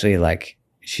 It's actually like,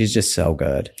 she's just so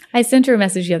good. I sent her a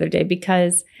message the other day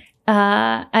because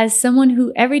as someone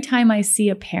who, every time I see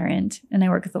a parent, and I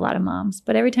work with a lot of moms,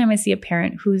 but every time I see a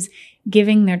parent who's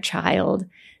giving their child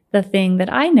the thing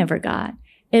that I never got,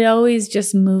 it always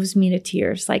just moves me to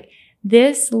tears. Like,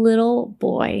 this little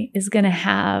boy is going to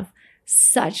have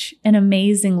such an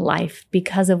amazing life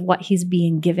because of what he's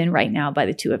being given right now by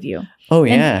the two of you. Oh,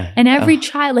 yeah. And every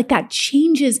child, like, that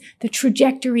changes the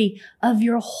trajectory of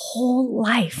your whole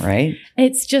life. Right.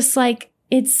 It's just like,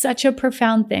 it's such a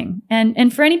profound thing.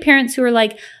 And for any parents who are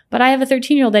like, but I have a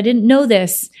 13-year-old, I didn't know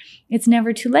this. It's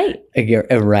never too late.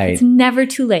 Right. It's never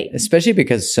too late. Especially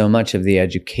because so much of the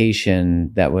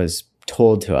education that was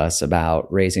told to us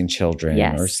about raising children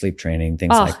or sleep training,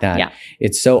 things like that,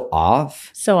 it's so off.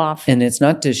 So off. And it's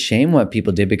not to shame what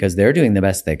people did because they're doing the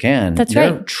best they can.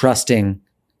 They're trusting,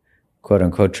 quote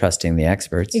unquote, trusting the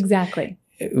experts. Exactly.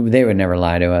 They would never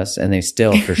lie to us, and they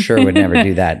still for sure would never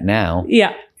do that now.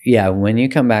 Yeah. Yeah. When you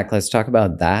come back, let's talk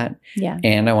about that. Yeah.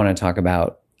 And I want to talk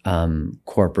about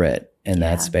corporate in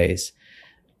that space.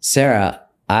 Sarah,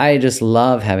 I just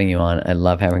love having you on. I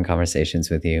love having conversations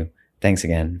with you. Thanks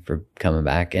again for coming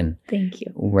back. And thank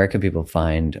you. Where can people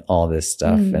find all this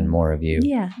stuff and more of you?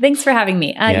 Yeah. Thanks for having me.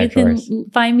 You can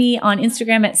find me on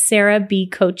Instagram at Sarah B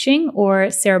Coaching or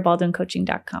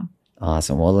sarahbaldwincoaching.com.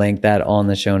 Awesome. We'll link that all in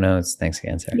the show notes. Thanks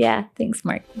again, Sarah. Yeah. Thanks,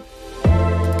 Mark.